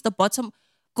 fuck boy is the bottom.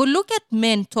 Go look at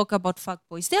men talk about fuck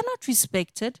boys. They're not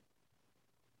respected.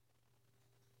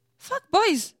 Fuck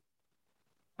boys.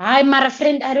 My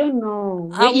friend, I don't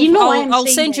know. I'll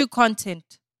send you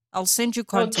content. I'll send you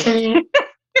content. Okay.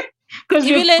 Because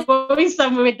you're going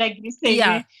somewhere like this.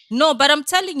 Yeah. No, but I'm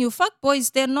telling you, fuck boys,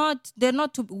 they're not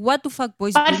what do fuck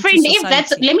boys But bring friend, to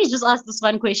society? let me just ask this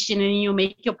one question and you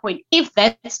make your point. If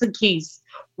that's the case,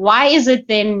 why is it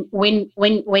then when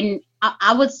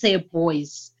I would say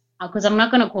boys, because I'm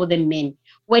not gonna call them men,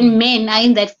 when men are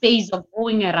in that phase of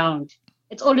going around,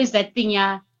 it's always that thing,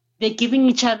 they're giving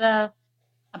each other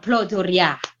applaud, or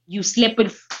you slept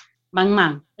with Mang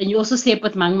Mang, and you also slept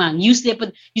with Mang Mang. You slept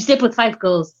with 5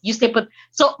 girls.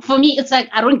 So for me, it's like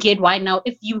I don't get why now.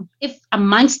 If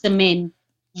amongst the men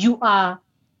you are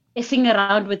effing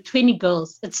around with 20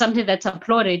 girls, it's something that's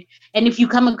applauded. And if you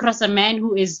come across a man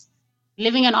who is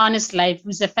living an honest life,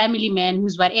 who's a family man,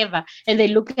 who's whatever, and they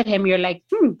look at him, you're like,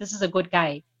 this is a good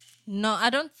guy. No, I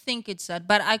don't think it's that,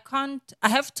 but I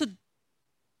have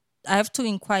to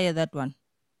inquire that one.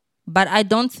 But I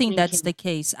don't think that's the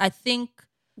case. I think,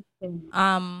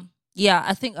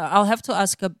 I think I'll have to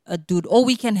ask a dude, or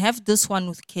we can have this one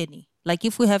with Kenny. Like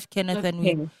if we have Kenneth and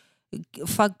we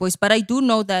fuck boys. But I do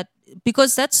know that,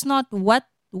 because that's not what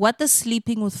does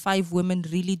sleeping with 5 women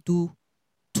really do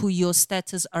to your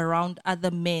status around other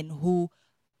men who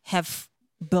have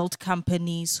built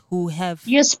companies, who have...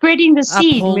 You're spreading the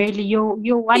seed, really.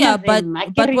 You're one of them.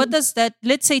 But what does that...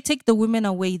 Let's say take the women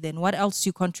away then. What else do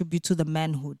you contribute to the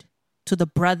manhood? To the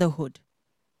brotherhood?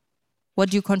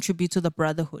 What do you contribute to the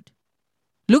brotherhood?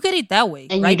 Look at it that way.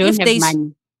 And right? You don't have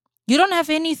money. You don't have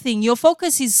anything. Your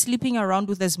focus is sleeping around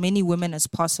with as many women as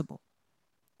possible.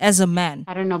 As a man.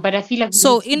 I don't know, but I feel like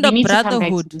in the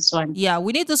brotherhood, this one. Yeah,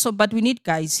 we need this one, but we need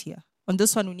guys here. On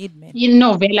this one, we need men.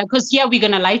 Bella, because here we're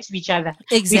gonna lie to each other.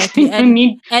 Exactly.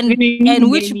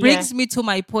 And which brings me to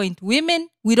my point. Women,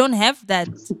 we don't have that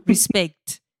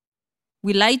respect.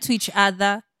 We lie to each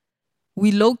other.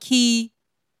 We low-key,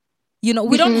 we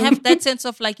don't have that sense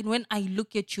of like, when I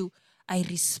look at you, I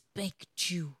respect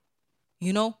you.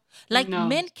 Like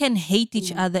men can hate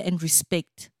each other and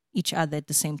respect each other at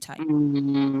the same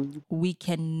time. We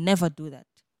can never do that.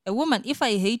 A woman, if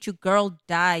I hate you, girl,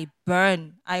 die,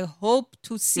 burn. I hope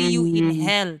to see you in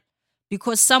hell,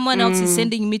 because someone else is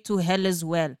sending me to hell as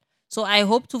well. So I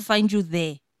hope to find you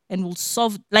there, and we'll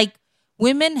solve. Like,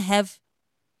 women have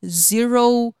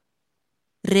zero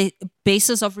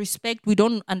basis of respect. We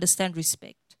don't understand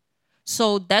respect.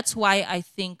 So that's why I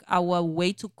think our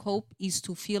way to cope is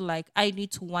to feel like I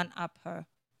need to one-up her.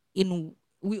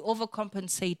 We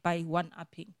overcompensate by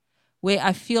one-upping, where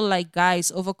I feel like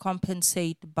guys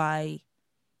overcompensate by,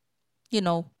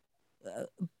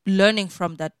 learning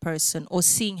from that person, or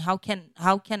seeing how can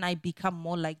I become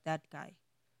more like that guy,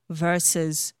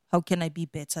 versus how can I be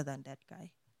better than that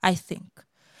guy, I think.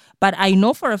 But I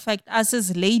know for a fact, us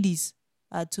as ladies,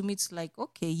 to me it's like,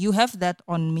 okay, you have that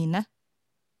on me,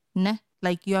 nah?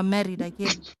 Like, you are married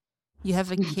again, you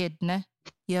have a kid, nah?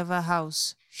 You have a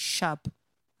house, shop.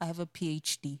 I have a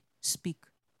PhD, speak.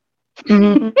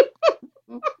 I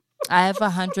have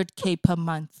 100K per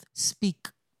month, speak.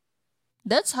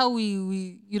 That's how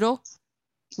we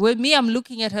with me, I'm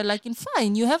looking at her like,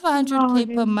 fine, you have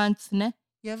 100K per month, ne?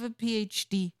 You have a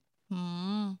PhD.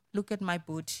 Look at my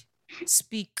booty,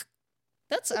 speak.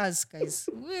 That's us, guys.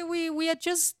 We are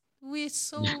just, we're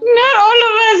so... Not all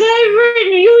of us.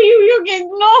 You get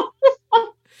no.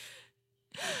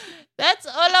 That's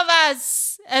all of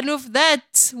us. And with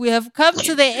that, we have come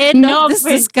to the end of this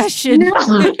discussion.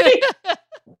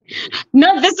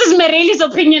 No, this is Mereli's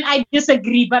opinion. I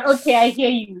disagree, but okay, I hear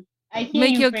you. I hear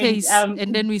Make you, your friend. case,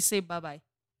 and then we say bye-bye.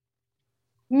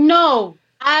 No,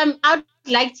 I'd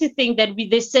like to think that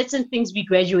there's certain things we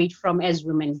graduate from as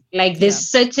women. Like there's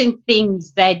certain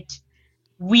things that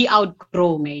we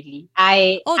outgrow, maybe.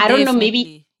 I don't know,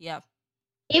 maybe yeah.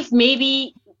 If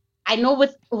maybe I know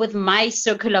with my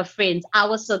circle of friends,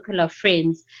 our circle of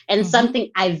friends, and something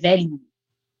I value,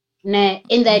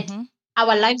 in that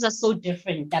our lives are so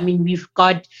different. I mean, we've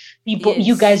got people,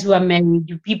 you guys who are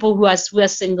married, people who are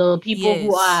single, people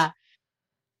who are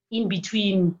in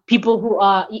between, people who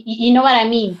are, you know what I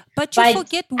mean? But you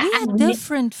forget we are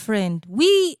different, friend.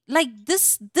 We like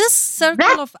this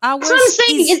circle of ours. That's what I'm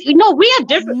saying. We are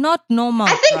different. Not normal.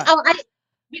 I think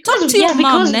talk to your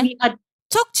mom.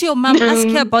 Talk to your mom. Ask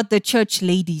her about the church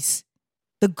ladies,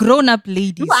 the grown-up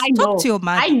ladies. No, I know. Talk to your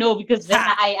mother. I know because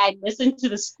I listened to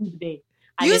the scoop there.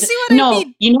 You see what I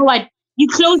mean? You know what? You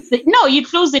closed it. No, you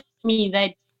closed it to me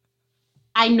that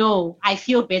I know. I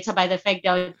feel better by the fact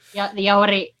that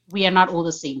we are not all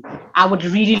the same. I would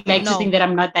really like to think that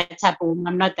I'm not that type of,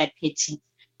 I'm not that petty.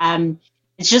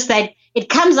 It's just that it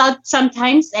comes out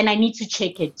sometimes and I need to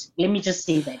check it. Let me just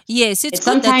say that. Yes, it's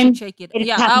good that you check it.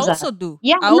 Yeah, I also out. do.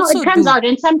 Yeah, it comes out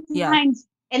and sometimes,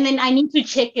 and then I need to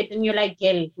check it and you're like,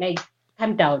 girl, like,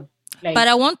 calm down. Like, but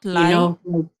I won't lie.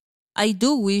 I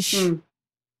do wish...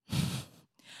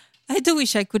 I do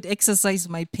wish I could exercise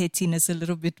my pettiness a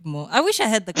little bit more. I wish I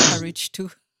had the courage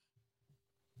to.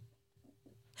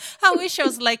 I wish I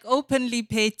was like openly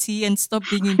petty and stop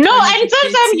being in. No, and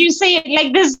sometimes you say it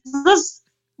like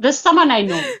there's someone I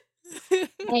know.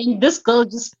 And this girl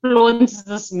just flaunts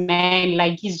this man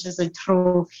like he's just a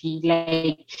trophy.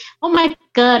 Like, oh my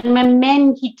God, my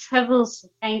man, he travels,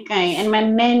 and my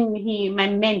man.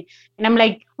 And I'm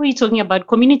like, who are you talking about?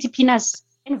 Community penis.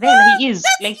 And well, he is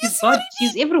like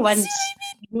he's everyone's.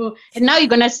 And now you're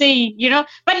gonna say,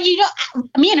 but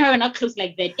me and her are not close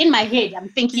like that. In my head, I'm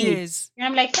thinking, and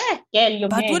I'm like, girl, you're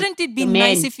But man, wouldn't it be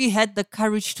nice if you had the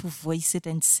courage to voice it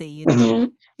and say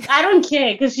it? I don't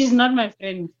care because she's not my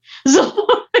friend. So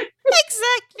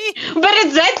exactly. But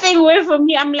it's that thing where for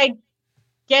me, I'm like,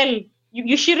 girl,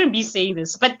 you shouldn't be saying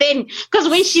this. But then, because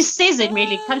when she says it,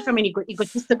 really, it comes from an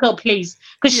egotistical place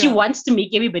because she wants to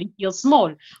make everybody feel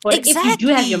small. Or if you do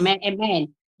have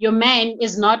your man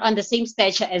is not on the same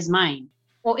stature as mine.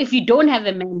 Or if you don't have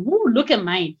a man, look at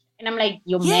mine. And I'm like,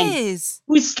 your man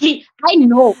who sleep. I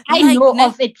know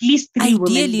of at least 3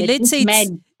 women that this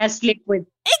man has slept with.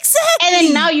 Exactly. And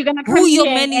then now you're gonna come who your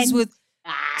man is with.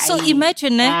 So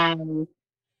imagine,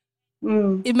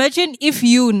 imagine if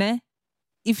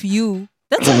you,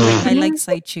 that's why I like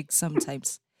side chicks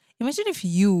sometimes. Imagine if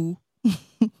you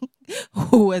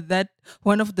who were that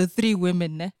one of the 3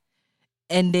 women,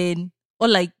 and then, or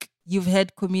like you've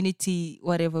had community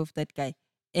whatever with that guy,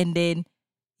 and then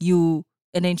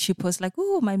she posts like,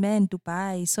 oh, my man,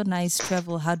 Dubai, so nice,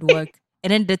 travel, hard work.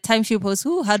 And then the time she posts,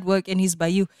 oh, hard work, and he's by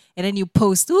you. And then you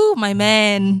post, oh, my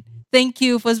man, thank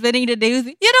you for spending the day with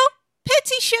me.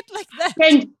 Petty shit like that.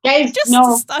 Guys, just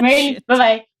no, really,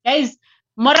 bye-bye. Guys,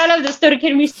 moral of the story,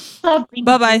 can we stop being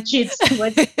shits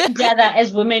towards each other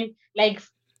as women? Like,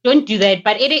 don't do that.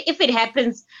 But if it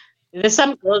happens, there's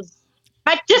some girls.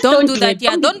 But just don't do that.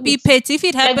 Yeah, don't be petty. If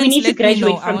it happens, like, we need to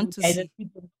graduate from I want to see.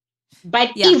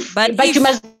 But you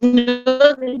must know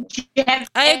that you have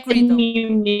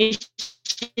ammunition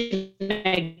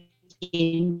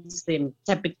against them,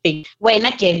 type of thing. Well,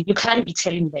 not yet. You can't be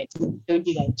telling that. Don't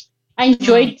do that. I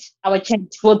enjoyed our chat.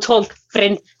 We'll talk,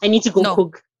 friend. I need to go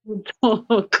cook.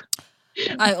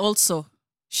 I also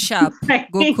sharp.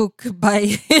 Go cook.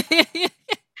 Bye.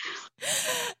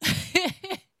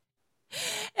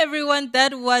 Everyone,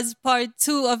 that was part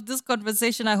 2 of this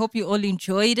conversation. I hope you all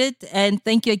enjoyed it. And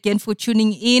thank you again for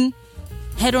tuning in.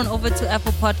 Head on over to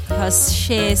Apple Podcasts,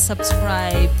 share,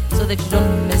 subscribe so that you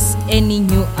don't miss any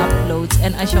new uploads.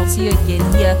 And I shall see you again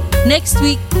here next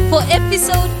week for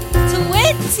episode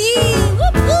 20.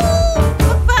 Woo-hoo!